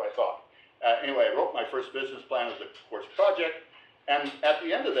 And so I thought. Anyway, I wrote my first business plan as a course project. And at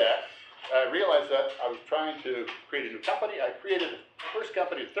the end of that, I realized that I was trying to create a new company. I created the first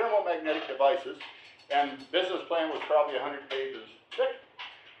company, Thermomagnetic Devices, and the business plan was probably 100 pages thick.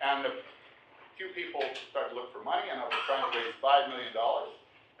 And a few people started to look for money, and I was trying to raise $5 million.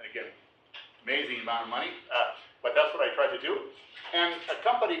 And again, amazing amount of money, but that's what I tried to do. And a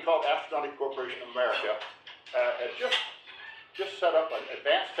company called Astronautics Corporation of America had just set up an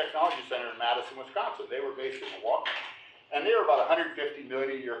advanced technology center in Madison, Wisconsin. They were based in Milwaukee. And they were about $150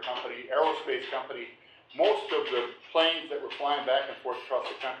 million a year company, aerospace company. Most of the planes that were flying back and forth across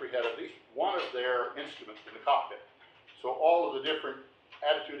the country had at least one of their instruments in the cockpit. So all of the different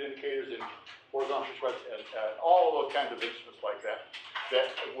attitude indicators and horizontal stretch and all of those kinds of instruments like that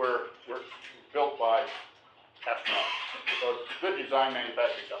were built by astronauts. So it's a good design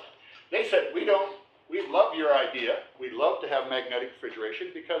manufacturing company. They said, we don't we love your idea. We love to have magnetic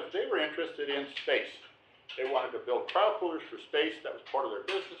refrigeration because they were interested in space. They wanted to build cryo coolers for space. That was part of their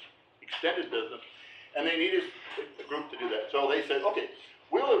business, extended business, and they needed a group to do that. So they said, okay,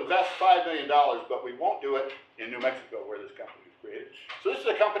 we'll invest $5 million, but we won't do it in New Mexico where this company was created. So this is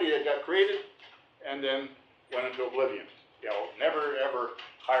a company that got created and then went into oblivion. You know, never ever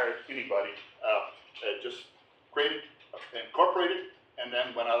hired anybody, just created, incorporated, and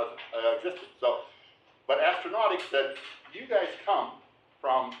then went out of existence. So, but Astronautics said, you guys come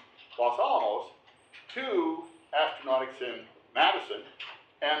from Los Alamos to Astronautics in Madison,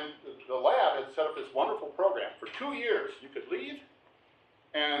 and the lab had set up this wonderful program. For 2 years, you could leave,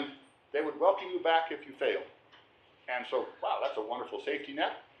 and they would welcome you back if you failed. And so, wow, that's a wonderful safety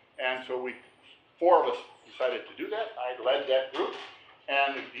net. And so four of us decided to do that. I led that group,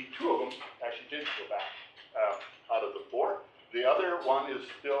 and the two of them actually did go back out of the four. The other one is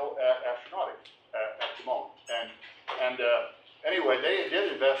still at Astronautics at the moment. And anyway, they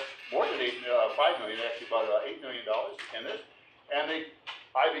did invest more than $5 million, actually about $8 million in this. And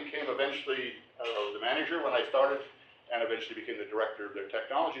I became eventually the manager when I started, and eventually became the director of their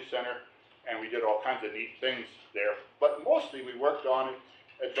technology center. And we did all kinds of neat things there. But mostly we worked on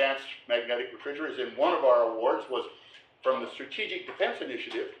advanced magnetic refrigerators. And one of our awards was from the Strategic Defense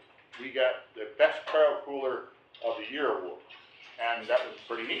Initiative. We got the Best Cryo Cooler of the Year award. And that was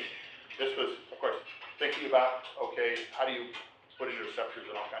pretty neat. This was, of course, thinking about, okay, how do you put interceptors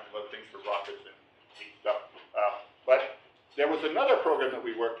and all kinds of other things for rockets and neat stuff. But there was another program that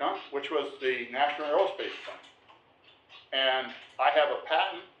we worked on, which was the National Aerospace Fund. And I have a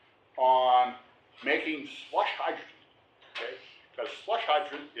patent on making slush hydrogen, okay? Because slush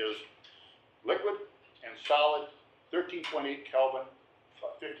hydrogen is liquid and solid, 13.8 Kelvin,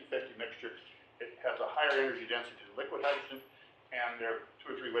 50-50 mixture. It has a higher energy density than liquid hydrogen, and there are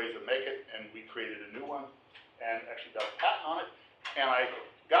 2 or 3 ways to make it, and we created a new one, and actually got a patent on it. And I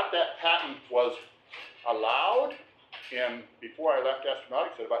got that patent was allowed before I left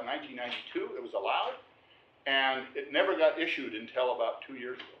Astronautics, at about 1992, it was allowed, and it never got issued until about 2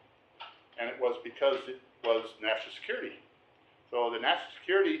 years ago. And it was because it was national security. So the national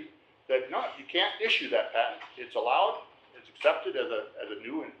security said, no, you can't issue that patent. It's allowed, it's accepted as a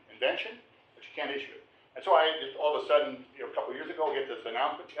new invention, but you can't issue it. And so I just all of a sudden, a couple of years ago, get this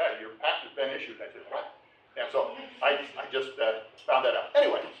announcement, yeah, your patent has been issued. And I said, what? And so I just found that out.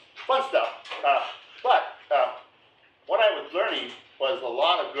 Anyway, fun stuff. What I was learning was a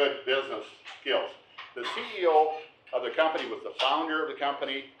lot of good business skills. The CEO of the company was the founder of the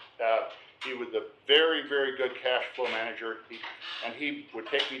company. He was a very, very good cash flow manager. And he would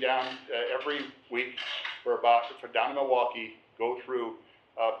take me down every week down to Milwaukee, go through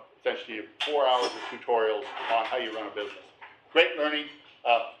essentially 4 hours of tutorials on how you run a business. Great learning.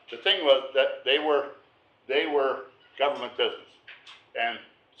 The thing was that they were government business. And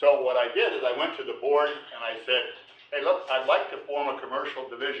so what I did is I went to the board and I said, hey, look, I'd like to form a commercial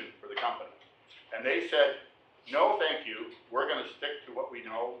division for the company. And they said, no, thank you. We're going to stick to what we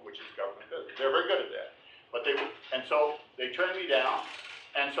know, which is government business. They're very good at that. And so they turned me down,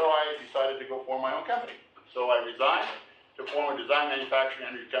 and so I decided to go form my own company. So I resigned to form a design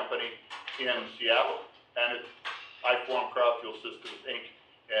manufacturing energy company in Seattle, and I formed Cryofuel Systems, Inc.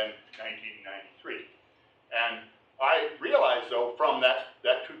 in 1993. And I realized, though, from that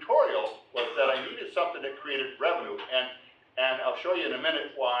tutorial was that I needed something that created revenue. And I'll show you in a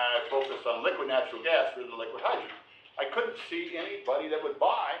minute why I focused on liquid natural gas rather than liquid hydrogen. I couldn't see anybody that would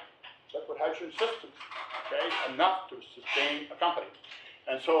buy liquid hydrogen systems, okay, enough to sustain a company.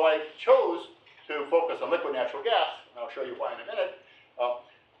 And so I chose to focus on liquid natural gas, and I'll show you why in a minute.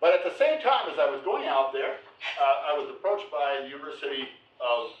 But at the same time as I was going out there, I was approached by the University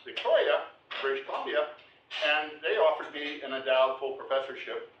of Victoria, British Columbia, and they offered me an endowed full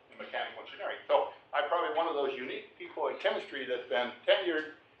professorship in mechanical engineering. So I'm probably one of those unique people in chemistry that's been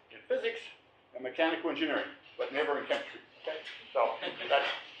tenured in physics and mechanical engineering, but never in chemistry. Okay? So that's,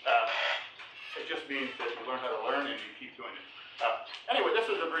 it just means that you learn how to learn and you keep doing it. Anyway,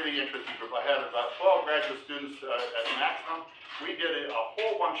 this is a really interesting group. I had about 12 graduate students at the maximum. We did a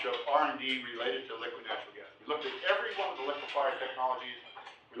whole bunch of R&D related to liquid natural gas. We looked at every one of the liquefier technologies.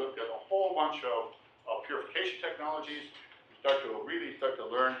 We looked at a whole bunch of purification technologies. Really start to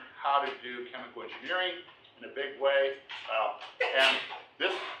learn how to do chemical engineering in a big way.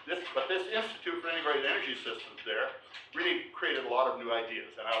 But this Institute for Integrated Energy Systems there really created a lot of new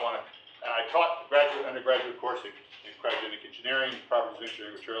ideas. And I taught graduate and undergraduate course in cryogenic engineering, properties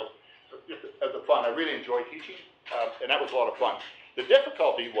engineering materials. As a fun, I really enjoyed teaching, and that was a lot of fun. The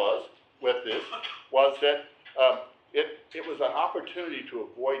difficulty with this was that it was an opportunity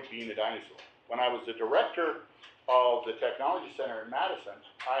to avoid being a dinosaur. when I was the director of the Technology Center in Madison,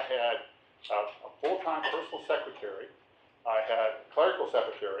 I had a full-time personal secretary, I had a clerical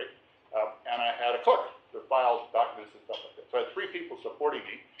secretary, and I had a clerk that filed documents and stuff like that. So I had 3 people supporting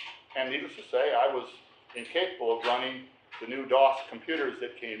me, and needless to say, I was incapable of running the new DOS computers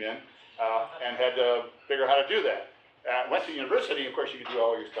that came in, and had to figure out how to do that. Went to university, of course, you could do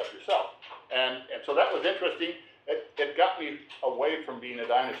all your stuff yourself. And so that was interesting. It got me away from being a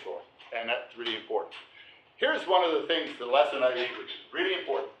dinosaur, and that's really important. Here's one of the things, the lesson I leave, which is really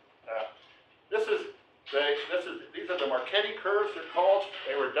important. These are the Marchetti curves, they're called.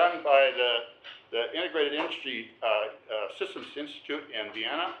 They were done by the Integrated Industry Systems Institute in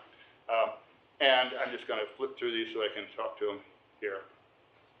Vienna. And I'm just going to flip through these so I can talk to them here.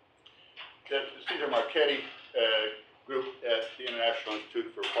 These are Marchetti group at the International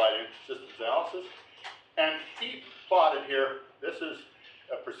Institute for Applied Systems Analysis. And he plotted here, this is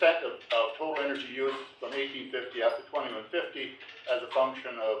a percent of total energy use from 1850 up to 2150 as a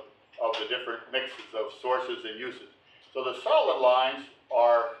function of the different mixes of sources and uses. So the solid lines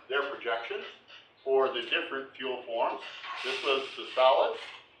are their projections for the different fuel forms. This was the solids,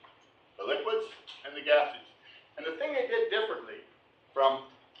 the liquids, and the gases. And the thing they did differently from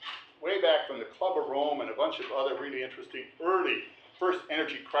way back from the Club of Rome and a bunch of other really interesting early first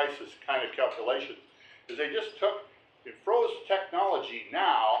energy crisis kind of calculations is they just it froze technology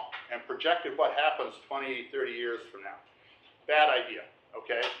now and projected what happens 20, 30 years from now. Bad idea,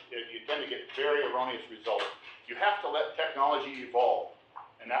 okay? You tend to get very erroneous results. You have to let technology evolve,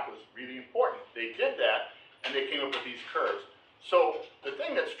 and that was really important. They did that, and they came up with these curves. So the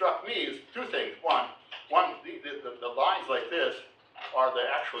thing that struck me is 2 things. One, the lines like this are the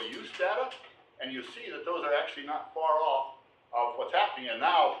actual use data, and you see that those are actually not far off of what's happening. And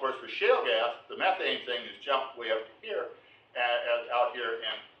now, of course, with shale gas, the methane thing has jumped way up to here, out here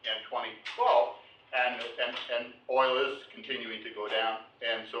in 2012, and oil is continuing to go down,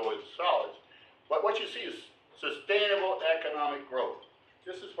 and so is solids. But what you see is sustainable economic growth.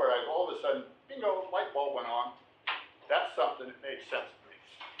 This is where all of a sudden, bingo, light bulb went on. That's something that made sense to me.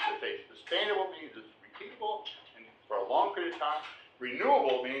 That sustainable means it's repeatable and for a long period of time.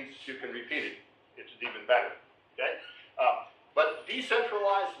 Renewable means you can repeat it. It's even better, okay? But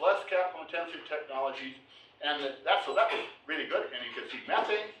decentralized, less capital-intensive technologies, and that was really good. And you can see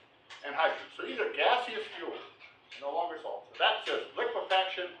methane and hydrogen. So these are gaseous fuels, no longer salts. So that says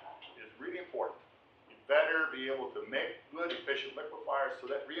liquefaction is really important. You better be able to make good, efficient liquefiers.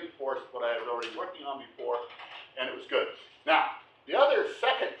 So that reinforced what I was already working on before, and it was good. Now, the other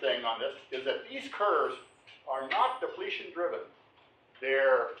second thing on this is that these curves are not depletion-driven.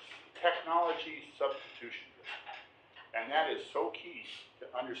 They're technology substitution. And that is so key to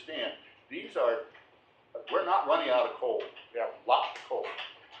understand. We're not running out of coal. We have lots of coal.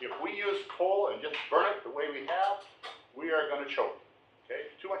 If we use coal and just burn it the way we have, we are going to choke,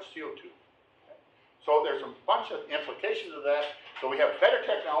 okay? Too much CO2. Okay? So there's a bunch of implications of that. So we have better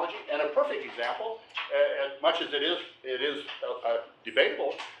technology, and a perfect example, as much as it is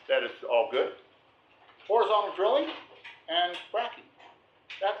debatable that it's all good, horizontal drilling and fracking.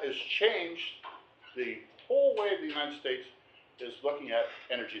 That has changed the whole way the United States is looking at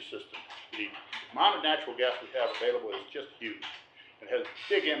energy systems. The amount of natural gas we have available is just huge. It has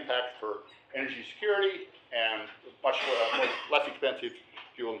big impact for energy security and much less expensive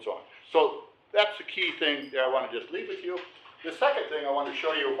fuel and so on. So that's the key thing that I want to just leave with you. The second thing I want to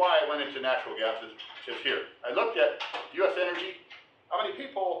show you why I went into natural gas is here. I looked at U.S. energy. How many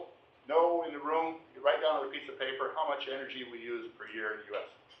people know in the room, you write down on a piece of paper how much energy we use per year in the U.S.?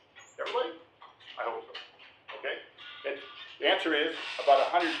 Everybody? I hope so. Okay? The answer is about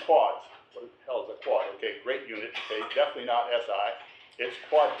 100 quads. What the hell is a quad? Okay, great unit. Okay, definitely not SI. It's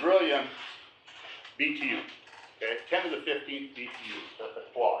quadrillion BTU. Okay, 10 to the 15th BTU. That's a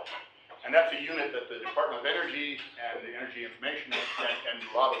quad. And that's a unit that the Department of Energy and the Energy Information and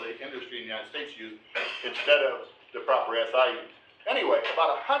a lot of the industry in the United States use instead of the proper SI unit. Anyway,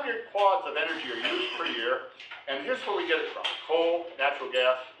 about 100 quads of energy are used per year, and here's where we get it from. Coal, natural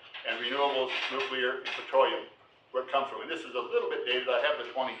gas, and renewables, nuclear, and petroleum, where it comes from. And this is a little bit dated. I have the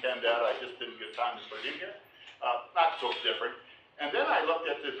 2010 data. I just didn't get time to put it in here. Not so different. And then I looked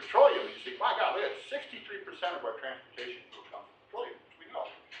at the petroleum, and you see, my God, look at 63% of our transportation will come from petroleum, which we know.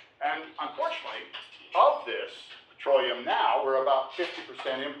 And unfortunately, of this petroleum now, we're about 50%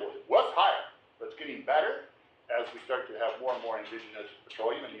 imported. It was higher, but it's getting better as we start to have more and more indigenous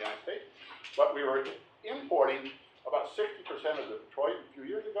petroleum in the United States. But we were importing about 60% of the petroleum a few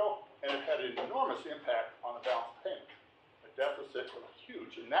years ago, and it had an enormous impact on the balance of payments. The deficit was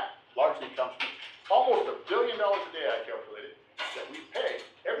huge, and that largely comes from almost $1 billion a day, I calculated, that we pay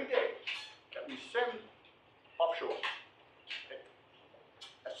every day that we send offshore. Okay?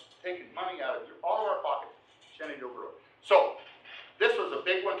 That's taking money out of all of our pockets, sending it over. So this was a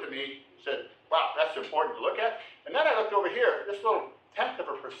big one to me. Said, wow, that's important to look at. And then I looked over here, this little 1/10%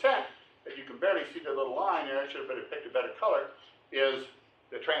 that you can barely see the little line there, I should have picked a better color, is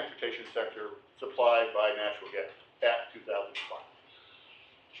the transportation sector supplied by natural gas at 2005.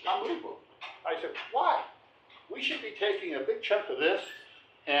 Unbelievable. I said, why? We should be taking a big chunk of this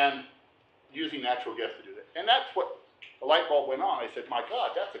and using natural gas to do that. And that's what the light bulb went on. I said, my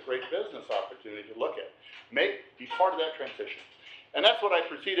God, that's a great business opportunity to look at. Be part of that transition. And that's what I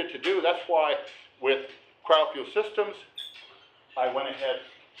proceeded to do. That's why with Cryofuel Systems, I went ahead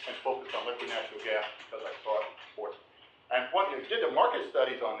and focused on liquid natural gas because I saw it important. And when you did the market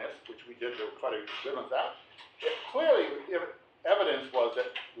studies on this, which we did quite a good ones out, it clearly evidence was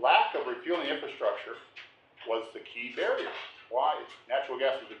that lack of refueling infrastructure was the key barrier. Why? Natural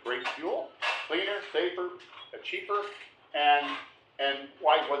gas is a great fuel, cleaner, safer, cheaper, and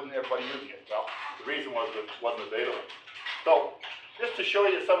why wasn't everybody using it? Well, the reason was it wasn't available. So, just to show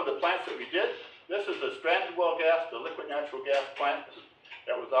you some of the plants that we did, this is the stranded well gas, the liquid natural gas plant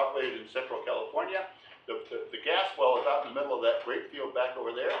that was operated in Central California. The gas well is out in the middle of that great field back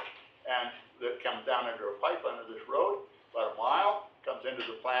over there, and it comes down under a pipe under this road, about a mile, comes into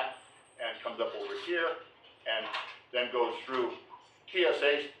the plant, and comes up over here, and then goes through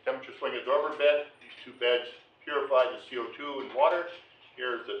TSA, temperature swing absorber bed. These two beds purify the CO2 and water.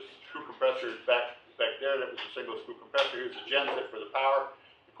 Here's the screw compressor back there. That was a single screw compressor. Here's the genset for the power.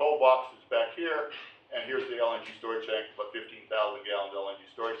 The cold box is back here, and here's the LNG storage tank, about 15,000 gallons LNG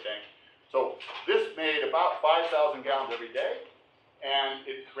storage tank. So this made about 5,000 gallons every day, and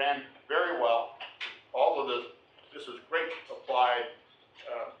it ran very well. All of this is great applied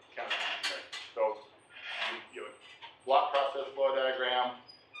chemical engineering. So you know, block process flow diagram,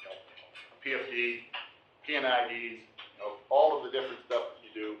 PFD, PNIDs, all of the different stuff that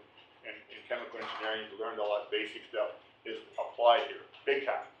you do in chemical engineering. You learned all that basic stuff is applied here, big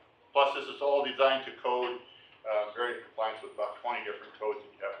time. Plus, this is all designed to code, very in compliance with about 20 different codes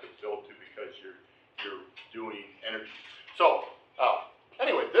that you have to build to because you're doing energy. So,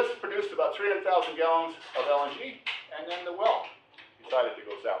 anyway, this produced about 300,000 gallons of LNG, and then the well decided to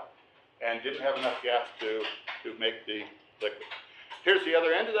go south and didn't have enough gas to make the liquid. Here's the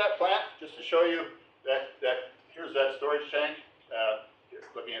other end of that plant, just to show you that here's that storage tank.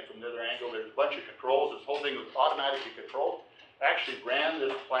 Looking at it from the other angle, there's a bunch of controls. This whole thing was automatically controlled. I actually ran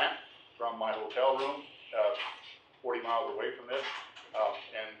this plant from my hotel room, 40 miles away from this,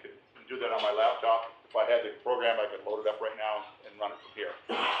 and could do that on my laptop. If I had the program, I could load it up right now and run it from here.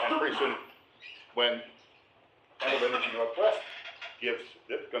 And pretty soon, when Renewable Energy Northwest gives,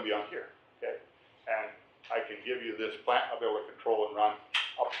 it's going to be on here, okay? And I can give you this plant. I'll be able to control and run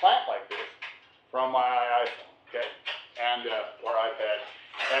a plant like this from my iPhone, okay? And or iPad.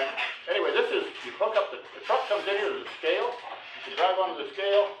 And anyway, this is, you hook up, the truck comes in here, there's a scale. You can drive onto the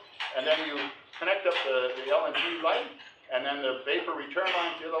scale, and then you connect up the LNG line, and then the vapor return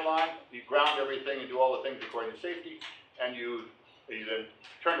line to the other line. You ground everything and do all the things according to safety, and you then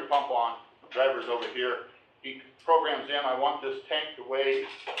turn the pump on. The driver's over here. He programs in, I want this tank to weigh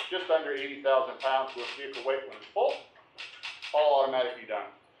just under 80,000 pounds with vehicle weight when it's full. All automatically done.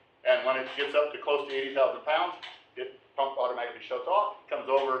 And when it gets up to close to 80,000 pounds, it pump automatically shuts off, comes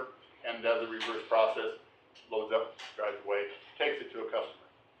over, and does a reverse process, loads up, drives away, takes it to a customer.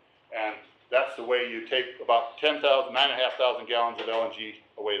 And that's the way you take about 9,500 gallons of LNG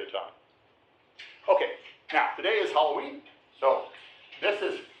away at a time. Okay, now today is Halloween, so this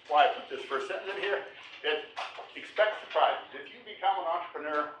is why I put this first sentence in here. Expect surprises. If you become an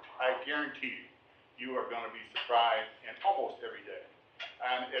entrepreneur, I guarantee you are going to be surprised in almost every day.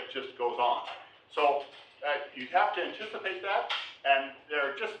 And it just goes on. So you have to anticipate that, and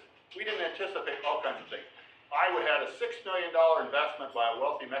we didn't anticipate all kinds of things. I had a $6 million investment by a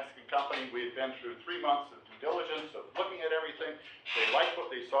wealthy Mexican company. We had been through 3 months of due diligence, of looking at everything. They liked what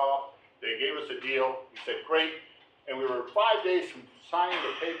they saw. They gave us a deal. We said, great. And we were 5 days from signing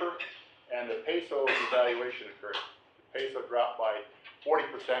the paper, and the peso devaluation occurred. The peso dropped by 40%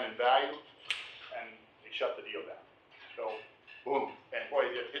 in value, and they shut the deal down. So, boom. And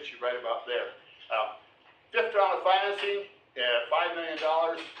boy, it hits you right about there. Fifth round of financing, $5 million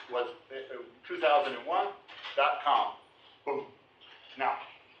was 2001. .com. Boom. Now,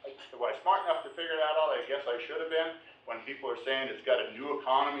 was I smart enough to figure that out? I guess I should have been. When people are saying it's got a new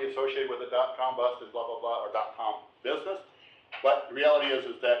economy associated with the .com bust, blah, blah, blah, or .com business. But the reality is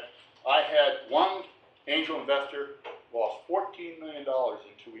that I had one angel investor lost $14 million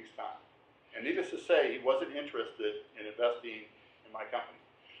in 2 weeks' time. And needless to say, he wasn't interested in investing in my company.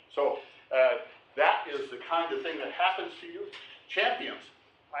 So That is the kind of thing that happens to you. Champions.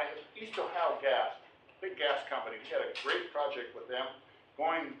 East Ohio Gas, big gas company. We had a great project with them,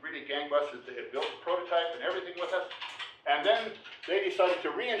 going really gangbusters. They had built a prototype and everything with us. And then they decided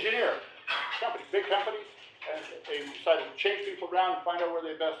to re-engineer companies, big companies, and they decided to change people around and find out where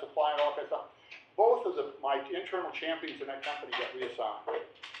they best apply and all that stuff. Both of my internal champions in that company got reassigned,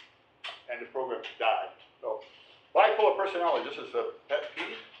 and the program died. So, bipolar personality, this is a pet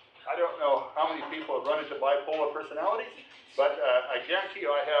peeve. I don't know how many people have run into bipolar personalities, but I guarantee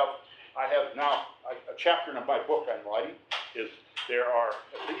you I have now a chapter in my book I'm writing is there are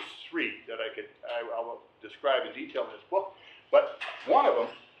at least 3 that I will describe in detail in this book, but one of them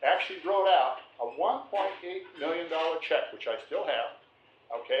actually wrote out a $1.8 million check, which I still have,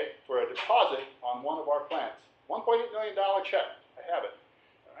 okay, for a deposit on one of our plants. $1.8 million check, I have it.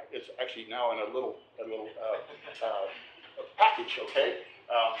 All right? It's actually now in a little package, okay,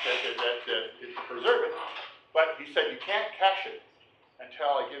 to preserve it. But he said you can't cash it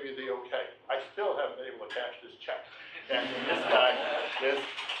until I give you the okay. I still haven't been able to cash this check. And this guy is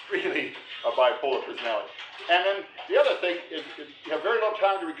really a bipolar personality. And then the other thing is you have very little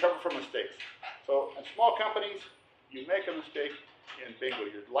time to recover from mistakes. So in small companies, you make a mistake and bingo,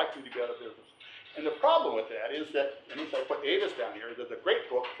 you're likely to be out of business. And the problem with that is that, and I put Avis down here, there's a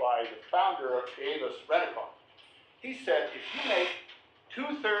great book by the founder of Avis, Renewable. He said if you make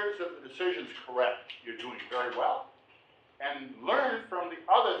 2/3 of the decisions correct, you're doing very well. And learn from the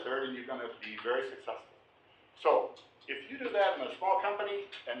other third, and you're going to be very successful. So if you do that in a small company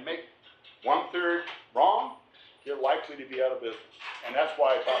and make 1/3 wrong, you're likely to be out of business. And that's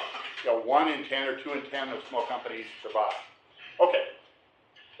why I thought 1 in 10 or 2 in 10 of small companies survive. Okay.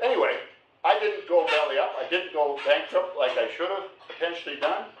 Anyway, I didn't go belly up. I didn't go bankrupt like I should have potentially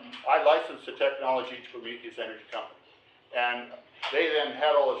done. I licensed the technology to Prometheus Energy Company. And they then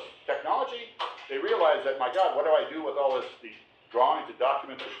had all this technology. They realized that, my God, what do I do with all this, the drawings, the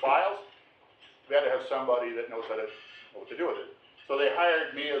documents, the files? We had to have somebody that knows know what to do with it. So they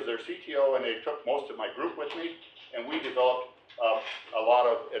hired me as their CTO, and they took most of my group with me, and we developed a lot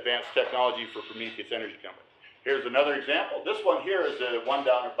of advanced technology for Prometheus Energy Company. Here's another example. This one here is the one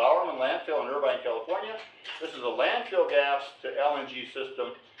down at Bowerman Landfill in Irvine, California. This is a landfill gas to LNG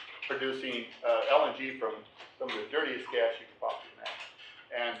system producing LNG from some of the dirtiest gas you can possibly imagine.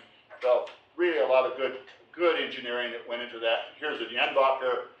 And so really a lot of good engineering that went into that. Here's a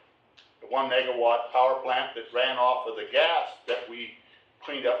Jenbacher, the 1 megawatt power plant that ran off of the gas that we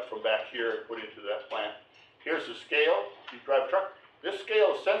cleaned up from back here and put into that plant. Here's the scale. You drive a truck. This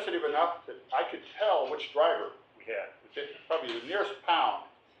scale is sensitive enough that I could tell which driver we had. It's probably the nearest pound,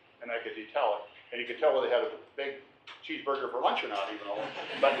 and I could tell it. And you could tell whether they had a big cheeseburger for lunch or not, even though.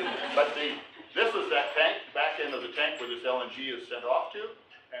 This is that tank, the back end of the tank where this LNG is sent off to.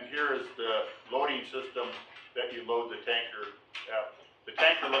 And here is the loading system that you load the tanker. The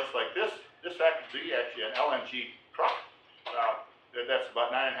tanker looks like this. This happens to be actually an LNG truck. That's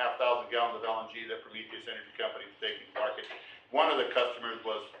about 9,500 gallons of LNG that Prometheus Energy Company is taking to market. One of the customers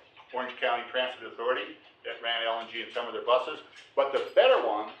was Orange County Transit Authority that ran LNG in some of their buses. But the better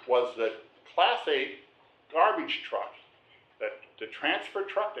one was the Class 8 garbage truck, the transfer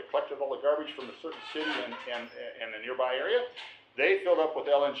truck that collected all the garbage from a certain city and the nearby area. They filled up with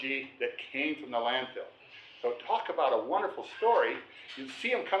LNG that came from the landfill. So talk about a wonderful story. You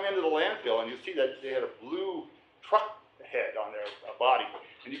see them come into the landfill, and you see that they had a blue truck head on their body.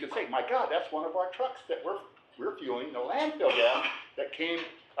 And you can say, my God, that's one of our trucks that we're fueling the landfill gas that came,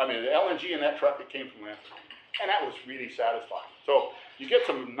 the LNG in that truck that came from landfill. And that was really satisfying. So you get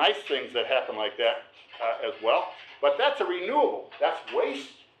some nice things that happen like that as well. But that's a renewable. That's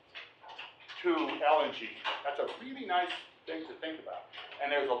waste to LNG. That's a really nice thing to think about.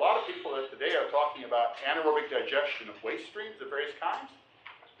 And there's a lot of people that today are talking about anaerobic digestion of waste streams of various kinds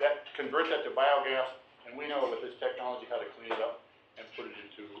that convert that to biogas. And we know with this technology how to clean it up and put it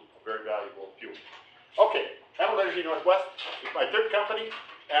into a very valuable fuel. Okay, Renewable Energy Northwest is my 3rd company.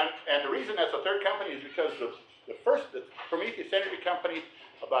 And the reason that's a 3rd company is because the Prometheus Energy Company,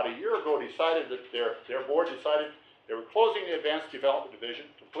 about a year ago, decided that their board decided they were closing the Advanced Development Division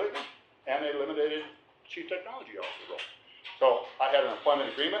completely, and they eliminated Chief Technology Officer role. So I had an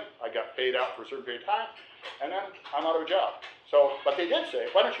employment agreement. I got paid out for a certain period of time, and then I'm out of a job. So, but they did say,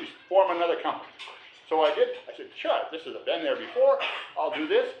 why don't you form another company? So I did. I said, sure, this has been there before. I'll do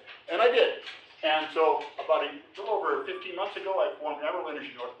this, and I did. And so about a little over 15 months ago, I formed Renewable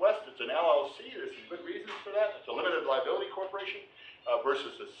Energy Northwest. It's an LLC. There's some good reasons for that. It's a limited liability corporation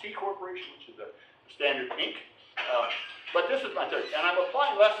versus a C corporation, which is a standard Inc. But this is my 3rd. And I'm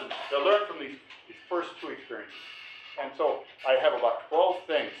applying lessons to learn from these first 2 experiences. And so I have about 12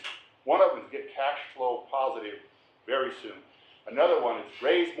 things One of them is get cash flow positive very soon. Another one is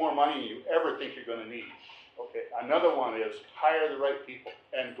raise more money than you ever think you're going to need. Okay. Another one is hire the right people,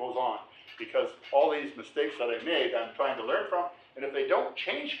 and goes on. Because all these mistakes that I made, I'm trying to learn from, and if they don't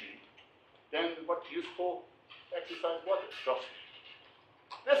change me, then what useful exercise was it? So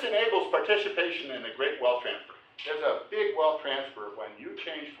this enables participation in the great wealth transfer. There's a big wealth transfer when you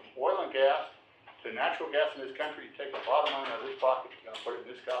change from oil and gas to natural gas in this country. You take a lot of money out of this pocket, you're going to put it in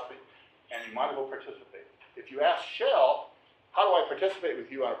this coffee, and you might as well participate. If you ask Shell, how do I participate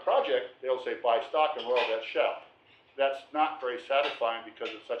with you on a project? They'll say, buy stock and roll that Shell. That's not very satisfying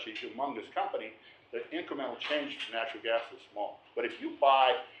because it's such a humongous company that incremental change to natural gas is small. But if you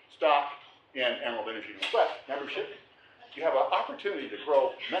buy stock in Emerald Energy Northwest membership, you have an opportunity to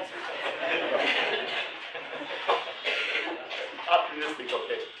grow immensely. Optimistic,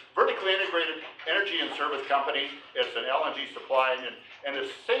 okay. Vertically integrated energy and service company. It's an LNG supply, and the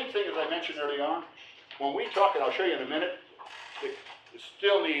same thing as I mentioned early on. When we talk, and I'll show you in a minute, you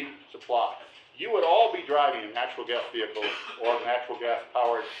still need supply. You would all be driving a natural gas vehicle or natural gas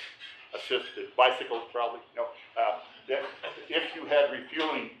powered assisted bicycles, probably. No, if you had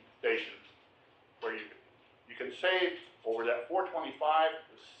refueling stations where you can save over that $4.25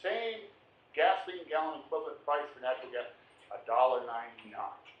 the same gasoline gallon equivalent price for natural gas, $1.99.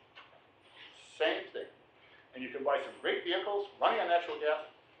 Same thing. And you can buy some great vehicles running on natural gas.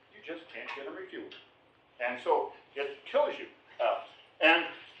 You just can't get them refueled, and so it kills you. And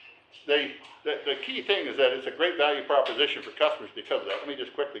the key thing is that it's a great value proposition for customers because of that. Let me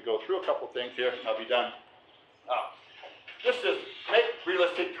just quickly go through a couple things here, and I'll be done. This is make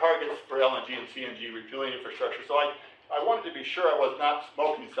realistic targets for LNG and CNG refueling infrastructure. So I wanted to be sure I was not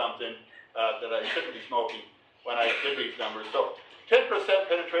smoking something that I shouldn't be smoking when I did these numbers. So 10%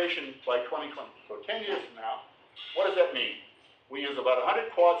 penetration by 2020. So 10 years from now, what does that mean? We use about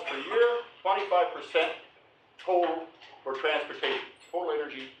 100 quads per year, 25% total for transportation. Total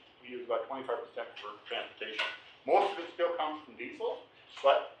energy, we use about 25% for transportation. Most of it still comes from diesel,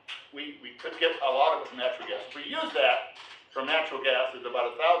 but we could get a lot of it from natural gas. If we use that from natural gas, there's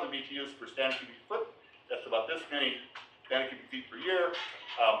about 1,000 BTUs per standard cubic foot. That's about this many standard cubic feet per year.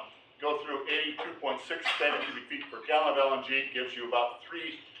 Go through 82.6 standard cubic feet per gallon of LNG gives you about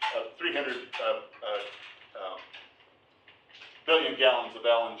 300 billion gallons of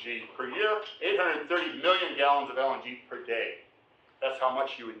LNG per year, 830 million gallons of LNG per day. That's how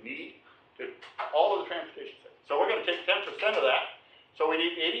much you would need to all of the transportation sector. So we're going to take 10% of that. So we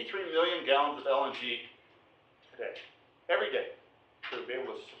need 83 million gallons of LNG today, every day, to be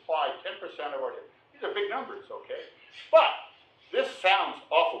able to supply 10% of our day. These are big numbers, okay? But this sounds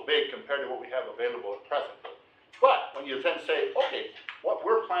awful big compared to what we have available at present. But when you then say, okay, what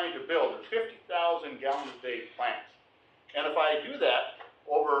we're planning to build are 50,000 gallons a day plants. And if I do that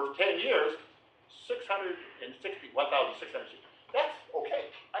over 10 years, 1,660, that's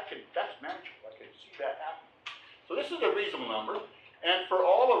okay. That's manageable. I can see that happen. So this is a reasonable number. And for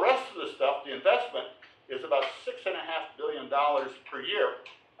all the rest of the stuff, the investment is about $6.5 billion per year.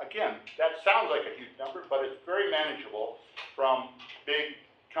 Again, that sounds like a huge number, but it's very manageable from big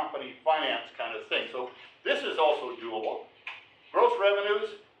company finance kind of thing. So this is also doable. Gross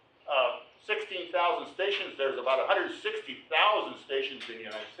revenues, 16,000 stations. There's about 160,000 stations in the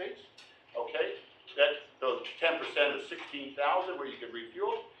United States. Okay, those 10% is 16,000 where you can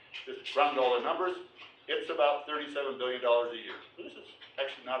refuel. Just run all the numbers. It's about $37 billion a year. So this is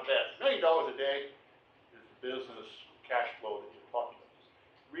actually not bad. $1 million a day is the business cash flow that you're talking about.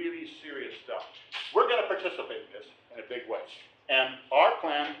 Really serious stuff. We're going to participate in this in a big way. And our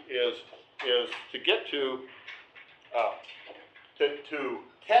plan is to get to 10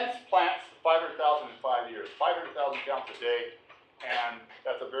 plants, 500,000 in 5 years, 500,000 gallons a day, and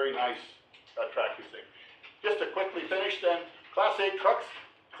that's a very nice, attractive thing. Just to quickly finish then, Class 8 trucks,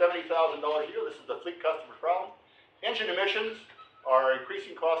 $70,000 a year. This is the fleet customer problem. Engine emissions are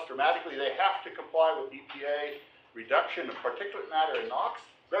increasing costs dramatically. They have to comply with EPA reduction of particulate matter and NOx.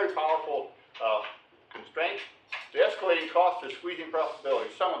 Very powerful constraints. The escalating costs are squeezing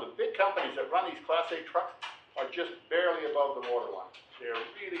profitability. Some of the big companies that run these Class 8 trucks are just barely above the waterline. They're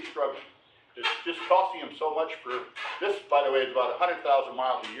really struggling. It's just costing them so much for this, by the way, is about 100,000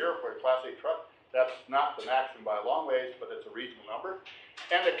 miles a year for a Class 8 truck. That's not the maximum by a long ways, but it's a reasonable number.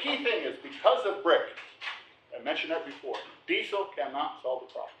 And the key thing is because of brick, I mentioned that before, diesel cannot solve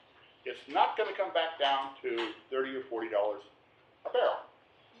the problem. It's not going to come back down to $30 or $40 a barrel.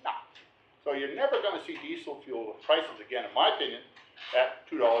 No. So you're never going to see diesel fuel prices again, in my opinion, at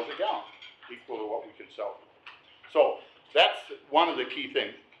 $2 a gallon, equal to what we can sell. So that's one of the key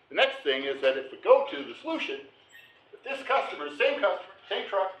things. The next thing is that if we go to the solution, if this customer, same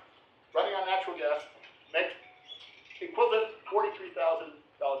truck, running on natural gas, make equivalent $43,000.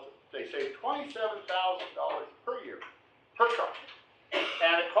 They save $27,000 per year, per truck.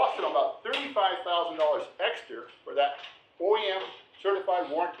 And it costs them about $35,000 extra for that OEM certified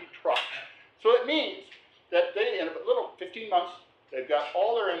warranty truck. So it means that they, in a little 15 months, they've got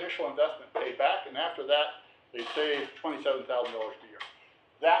all their initial investment paid back, and after that, they save $27,000 per year.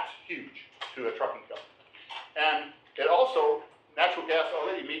 That's huge to a trucking company. And it also, natural gas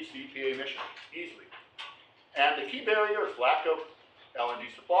already meets the EPA emissions easily. And the key barrier is lack of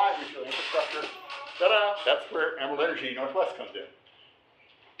LNG supply, refueling infrastructure. That's where Emerald Energy Northwest comes in.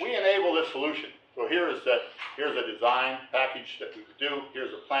 We enable this solution. So here's a design package that we would do.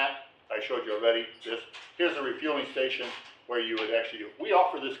 Here's a plant I showed you already. Here's a refueling station where you would actually do. We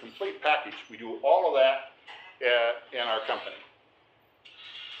offer this complete package. We do all of that in our company.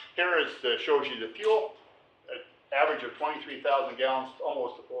 Here shows you the fuel. An average of 23,000 gallons,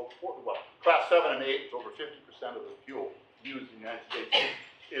 almost, well, class 7 and 8 is over 50% of the fuel used in the United States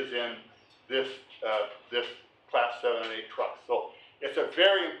is in this class 7 and 8 trucks. So it's a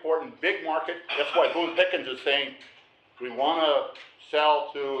very important, big market. That's why Boone Pickens is saying we want to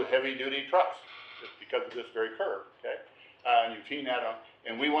sell to heavy-duty trucks, just because of this very curve, okay? And you've seen that,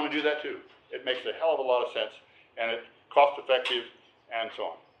 and we want to do that too. It makes a hell of a lot of sense, and it's cost-effective, and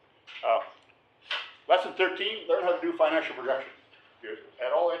so on. Lesson 13, learn how to do financial projections. If you're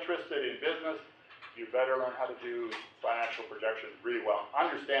at all interested in business, you better learn how to do financial projections really well.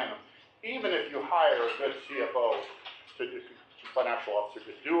 Understand them. Even if you hire a good CFO financial officer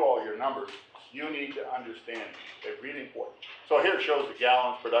to do all your numbers, you need to understand them. They're really important. So here it shows the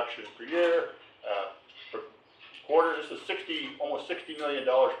gallons production per year, per quarter. This is almost $60 million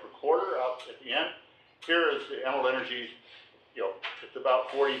per quarter out at the end. Here is the Emerald Energy. It's about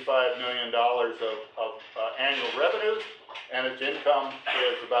 $45 million of annual revenues, and its income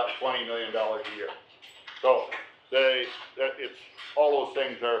is about $20 million a year. So all those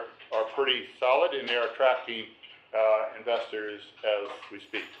things are pretty solid, and they are attracting investors as we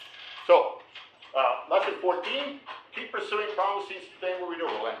speak. So, lesson 14, keep pursuing promising sustainable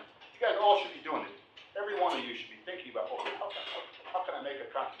renewable energy. You guys all should be doing it. Every one of you should be thinking about, okay, how can I make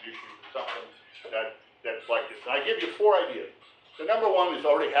a contribution to something that's like this? And I give you 4 ideas. The number one is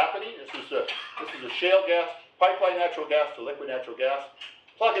already happening. This is a shale gas, pipeline natural gas to liquid natural gas,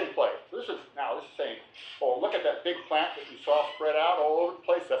 plug and play. So this is saying, oh, look at that big plant that you saw spread out all over the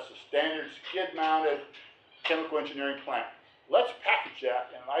place. That's the standard skid-mounted chemical engineering plant. Let's package that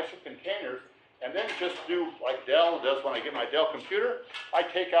in nicer containers, and then just do like Dell does when I get my Dell computer. I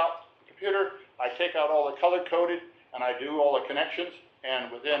take out the computer, I take out all the color-coded, and I do all the connections, and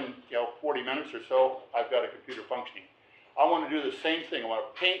within 40 minutes or so, I've got a computer functioning. I want to do the same thing. I want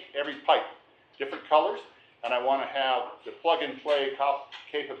to paint every pipe different colors, and I want to have the plug-and-play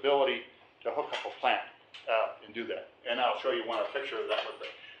capability to hook up a plant and do that. And I'll show you a picture of that.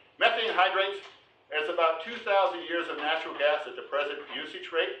 Methane hydrates. There's about 2,000 years of natural gas at the present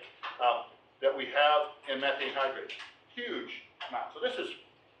usage rate that we have in methane hydrates. Huge amount. So this is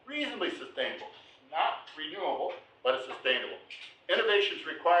reasonably sustainable. Not renewable, but it's sustainable. Innovations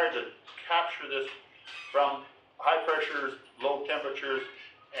required to capture this from high pressures, low temperatures,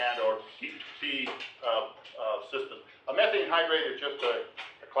 or deep-sea systems. A methane hydrate is just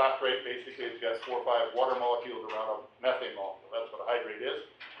a class rate. Basically, it's got 4 or 5 water molecules around a methane molecule. That's what a hydrate is.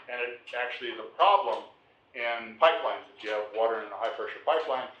 And it actually is a problem in pipelines. If you have water in a high-pressure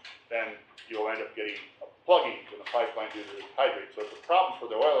pipeline, then you'll end up getting a plugging in the pipeline due to this hydrate. So it's a problem for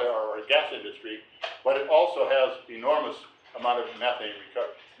the oil or gas industry, but it also has enormous amount of methane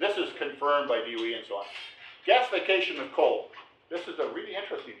recovery. This is confirmed by DOE and so on. Gasification of coal. This is a really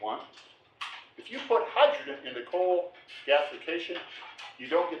interesting one. If you put hydrogen into coal gasification, you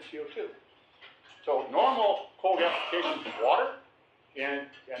don't get CO2. So normal coal gasification is water, and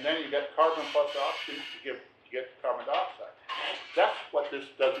then you get carbon plus oxygen to get carbon dioxide. That's what this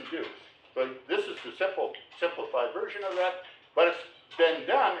doesn't do. But this is the simplified version of that, but it's been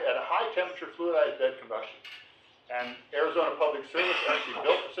done at a high temperature fluidized bed combustion. And Arizona Public Service actually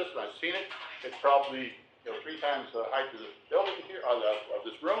built the system. I've seen it. It's probably 3 times the height of this building here, of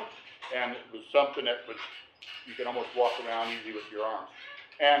this room, and it was something that you can almost walk around easy with your arms.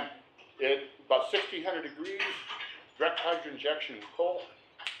 And it about 1,600 degrees, direct hydrogen injection in coal,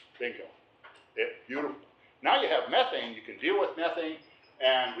 bingo. Beautiful. Now you have methane. You can deal with methane,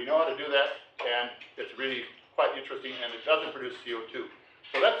 and we know how to do that, and it's really quite interesting, and it doesn't produce CO2.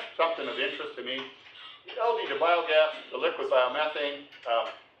 So that's something of interest to me. The LD to biogas, the liquid biomethane.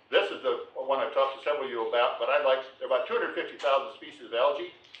 This is the one I've talked to several of you about, but there are about 250,000 species of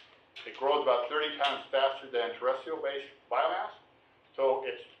algae. It grows about 30 times faster than terrestrial-based biomass. So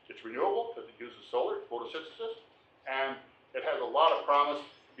it's It's renewable because it uses solar, photosynthesis, and it has a lot of promise.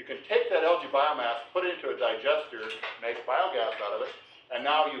 You can take that algae biomass, put it into a digester, make biogas out of it, and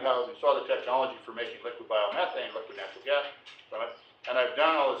now you saw the technology for making liquid biomethane, liquid natural gas from it. And I've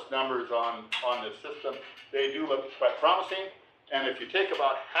done all this numbers on this system. They do look quite promising. And if you take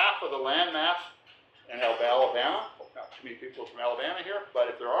about half of the land mass in Alabama, not too many people from Alabama here, but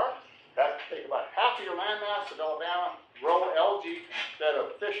if there are, take about half of your land mass of Alabama, grow algae instead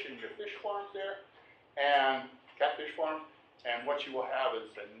of fish in your fish farms there, and catfish farms, and what you will have is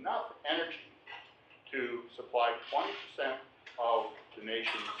enough energy to supply 20% of the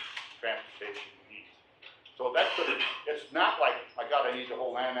nation's transportation needs. So that's it's not like, my God, I need the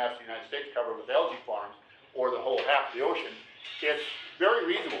whole landmass of the United States covered with algae farms or the whole half of the ocean. It's very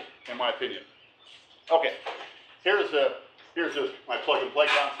reasonable, in my opinion. Okay, here's my plug and play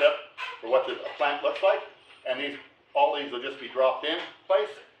concept for what a plant looks like. And all these will just be dropped in place.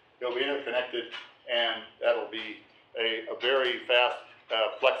 They'll be interconnected, and that'll be a very fast,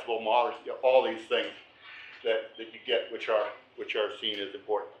 flexible model. All these things that you get, which are seen as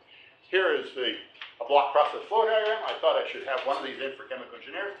important. Here is a block process flow diagram. I thought I should have one of these in for chemical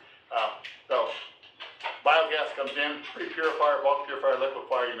engineers. So biogas comes in, pre-purifier, bulk purifier,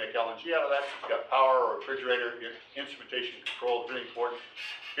 liquefier, you make LNG out of that. You've got power or refrigerator, instrumentation control is really important.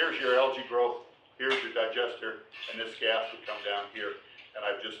 Here's your algae growth, here's your digester, and this gas would come down here. And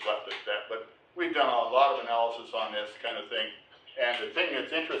I've just left it at that. But we've done a lot of analysis on this kind of thing. And the thing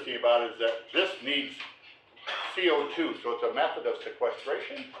that's interesting about it is that this needs CO2, so it's a method of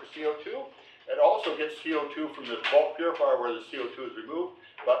sequestration for CO2. It also gets CO2 from the bulk purifier where the CO2 is removed.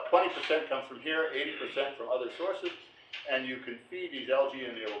 About 20% comes from here, 80% from other sources. And you can feed these algae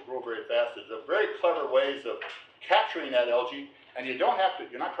and they will grow very fast. There's a very clever ways of capturing that algae. And you don't have to,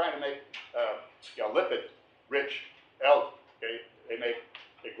 you're not trying to make lipid-rich algae. Okay?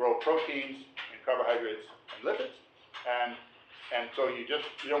 They grow proteins and carbohydrates and lipids. And so you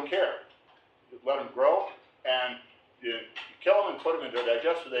don't care. Just let them grow. And you kill them and put them into a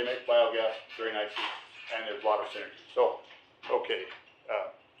digester, they make biogas very nicely, and there's a lot of synergy. So, okay,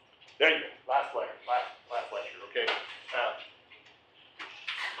 there you go, last lecture, okay?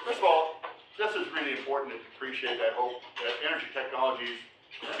 First of all, this is really important to appreciate, I hope, that energy technologies,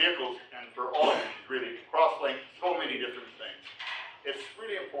 vehicles, and for all energies really, cross-link so many different things. It's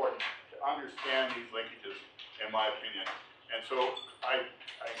really important to understand these linkages, in my opinion. And so I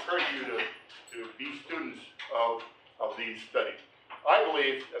encourage you to be students of these studies. I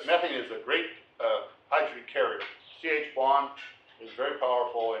believe that methane is a great hydrogen carrier. CH bond is very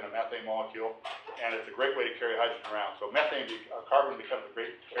powerful in a methane molecule, and it's a great way to carry hydrogen around. So methane, carbon becomes a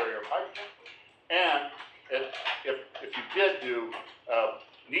great carrier of hydrogen. And if you did do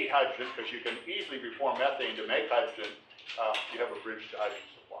neat hydrogen, because you can easily reform methane to make hydrogen, you have a bridge to hydrogen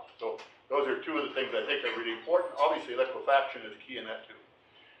supply. So those are two of the things I think are really important. Obviously, liquefaction is key in that too.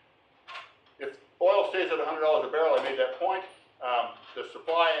 If oil stays at $100 a barrel, I made that point. The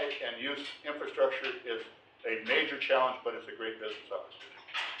supply and use infrastructure is a major challenge, but it's a great business opportunity.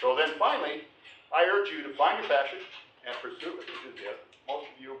 So then finally, I urge you to find your passion and pursue it with enthusiasm. Most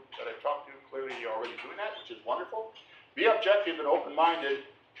of you that I've talked to, clearly you're already doing that, which is wonderful. Be objective and open-minded,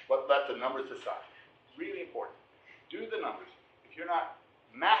 but let the numbers decide. Really important. Do the numbers. If you're not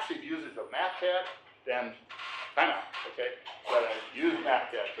massive users of MathCAD, then time out, okay? But use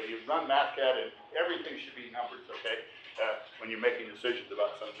MathCAD. So you run MathCAD and everything should be numbers, okay? When you're making decisions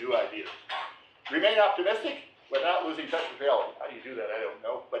about some new ideas. Remain optimistic without losing touch with reality. How do you do that? I don't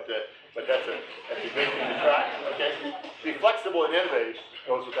know, but that's a great thing to try, okay? Be flexible and innovative,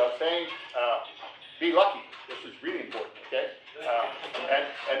 goes without saying. Be lucky. This is really important, okay?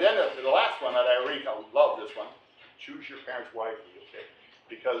 And then the last one that I really love this one, choose your parents wisely, okay?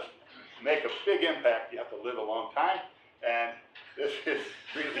 Because to make a big impact, you have to live a long time, and this is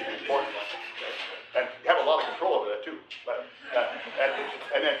really an important one, okay? And you have a lot of control over that too. But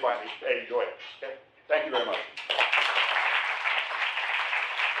and then finally, hey, enjoy it, okay? Thank you very much.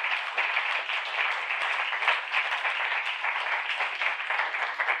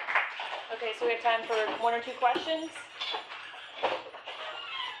 Okay, so we have time for one or two questions.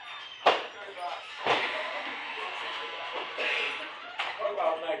 What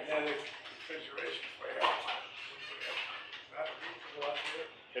about magnetic refrigeration for air? Is that reasonable up here?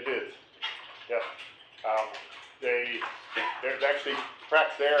 It is, yes. There's actually,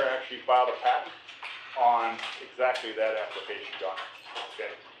 Praxair actually filed a patent on exactly that application, John. Okay.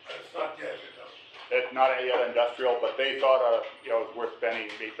 But it's not yet, you know. It's not yet industrial, but they thought it was worth spending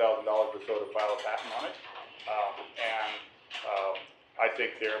 $8,000 or so to file a patent on it. I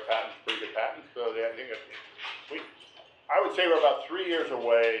think their patent's a pretty good patent, so I think it's sweet. I would say we're about 3 years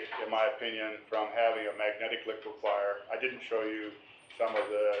away, in my opinion, from having a magnetic liquefier. I didn't show you some of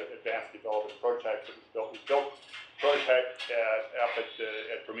the advanced development prototypes that was built. We built prototype up at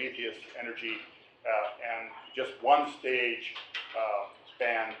Prometheus Energy, and just one stage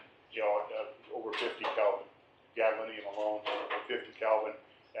span, over 50 Kelvin. Gadolinium alone, over 50 Kelvin,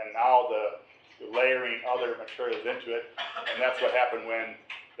 and now the layering other materials into it, and that's what happened when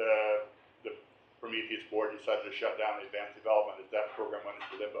the Prometheus board decided to shut down the advanced development as that program went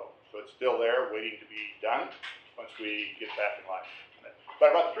into limbo. So it's still there, waiting to be done once we get back in line.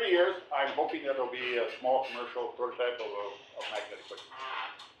 But about 3 years, I'm hoping that there'll be a small commercial prototype of magnetic liquid.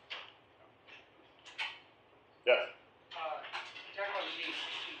 Yes? You talk about using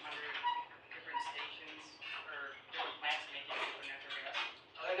 1,600 different stations or different plants to make it liquid natural gas.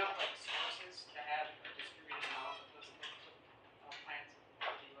 Are there enough like sources to have a distributed amount of those types of plants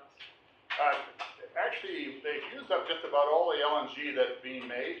in the U.S.? Actually, they've used up just about all the LNG that's being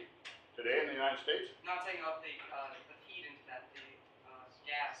made today in the United States. Not taking up the feed into that, the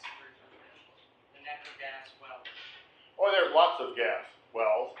gas version of it, the natural gas well. Oh, there's lots of gas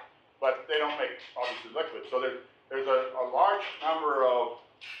wells, but they don't make, obviously, liquid. So there's a large number of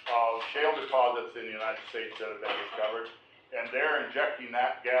shale deposits in the United States that have been discovered, and they're injecting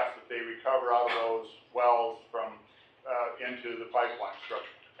that gas that they recover out of those wells from into the pipeline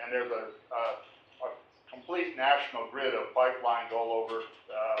structure. And there's a complete national grid of pipelines all over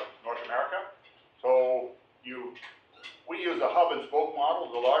North America. So we use a hub and spoke model.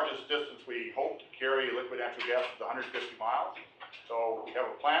 The largest distance we hope to carry liquid natural gas is 150 miles. So we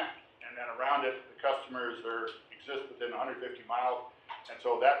have a plant, and then around it, the customers exist within 150 miles. And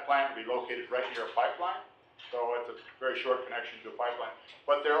so that plant will be located right near a pipeline. So it's a very short connection to a pipeline.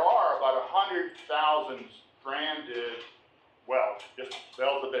 But there are about 100,000 stranded wells. Just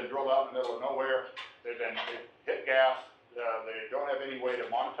wells have been drilled out in the middle of nowhere. They've hit gas. They don't have any way to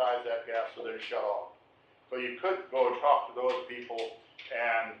monetize that gas, so they're shut off. So you could go and talk to those people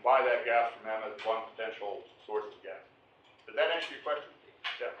and buy that gas from them as one potential source of gas. Does that answer your question?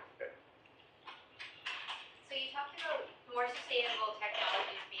 Yeah. Okay. So you talked about more sustainable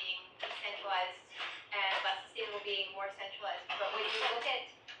technologies being decentralized and less sustainable being more centralized. But when you look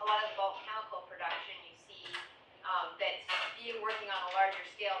at a lot of bulk chemical production, you see that even working on a larger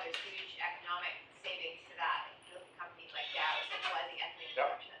scale, there's huge economic savings to that. If you look at companies like Dow centralizing ethylene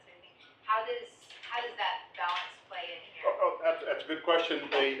production, that sort of thing. How does that balance play in here? That's a good question.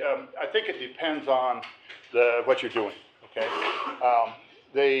 I think it depends on what you're doing. Okay.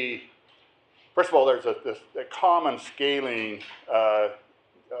 First of all, there's a common scaling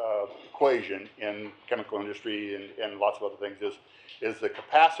equation in chemical industry and lots of other things. Is the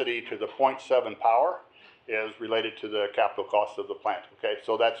capacity to the 0.7 power is related to the capital cost of the plant. Okay,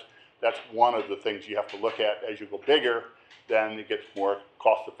 so that's one of the things you have to look at. As you go bigger, then it gets more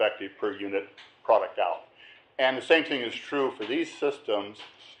cost effective per unit product out. And the same thing is true for these systems,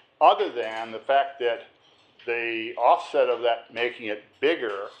 other than the fact that the offset of that making it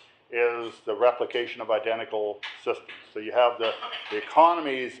bigger is the replication of identical systems. So you have the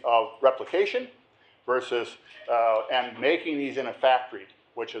economies of replication versus, and making these in a factory,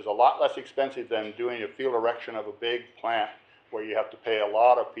 which is a lot less expensive than doing a field erection of a big plant where you have to pay a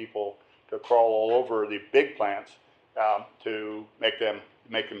lot of people to crawl all over the big plants to make them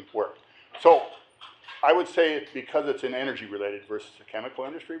work. So I would say it's because it's an energy related versus a chemical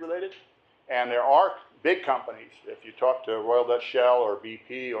industry related. And there are big companies, if you talk to Royal Dutch Shell or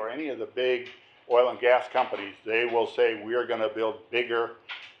BP or any of the big oil and gas companies, they will say we're going to build bigger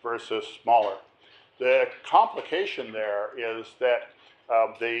versus smaller. The complication there is that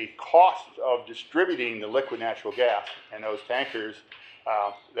the cost of distributing the liquid natural gas and those tankers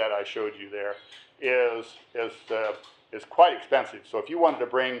that I showed you there is quite expensive. So if you wanted to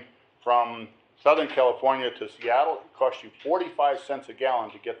bring from Southern California to Seattle, it costs you 45 cents a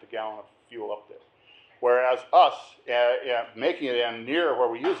gallon to get the gallon of fuel up there. Whereas us, making it in near where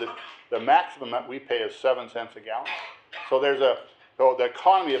we use it, the maximum that we pay is 7 cents a gallon. So so the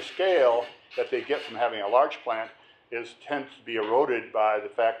economy of scale that they get from having a large plant tends to be eroded by the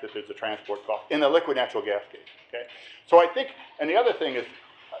fact that there's a transport cost in the liquid natural gas case. Okay, so I think, and the other thing is,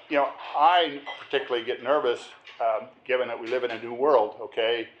 I particularly get nervous given that we live in a new world.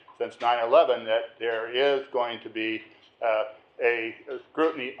 Okay, since 9/11, that there is going to be a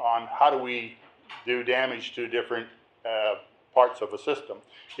scrutiny on how do we do damage to different parts of a system.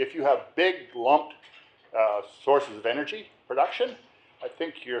 If you have big lumped sources of energy production, I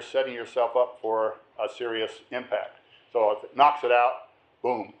think you're setting yourself up for a serious impact. So if it knocks it out,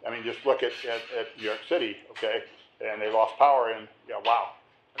 boom. I mean, just look at New York City, okay, and they lost power, and wow,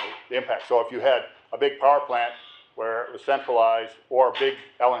 the impact. So if you had a big power plant where it was centralized, or a big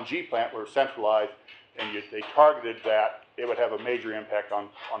LNG plant where it was centralized, and they targeted that, it would have a major impact on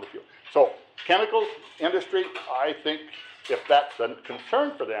the fuel. So chemicals industry, I think if that's a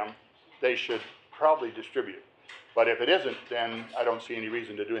concern for them, they should probably distribute it. But if it isn't, then I don't see any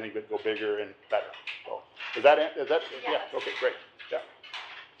reason to do anything but go bigger and better. So is that, yeah, okay, great, yeah.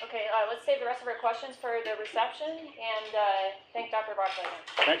 Okay, let's save the rest of our questions for the reception, and thank Dr. Barclay.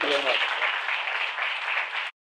 Thank you very much.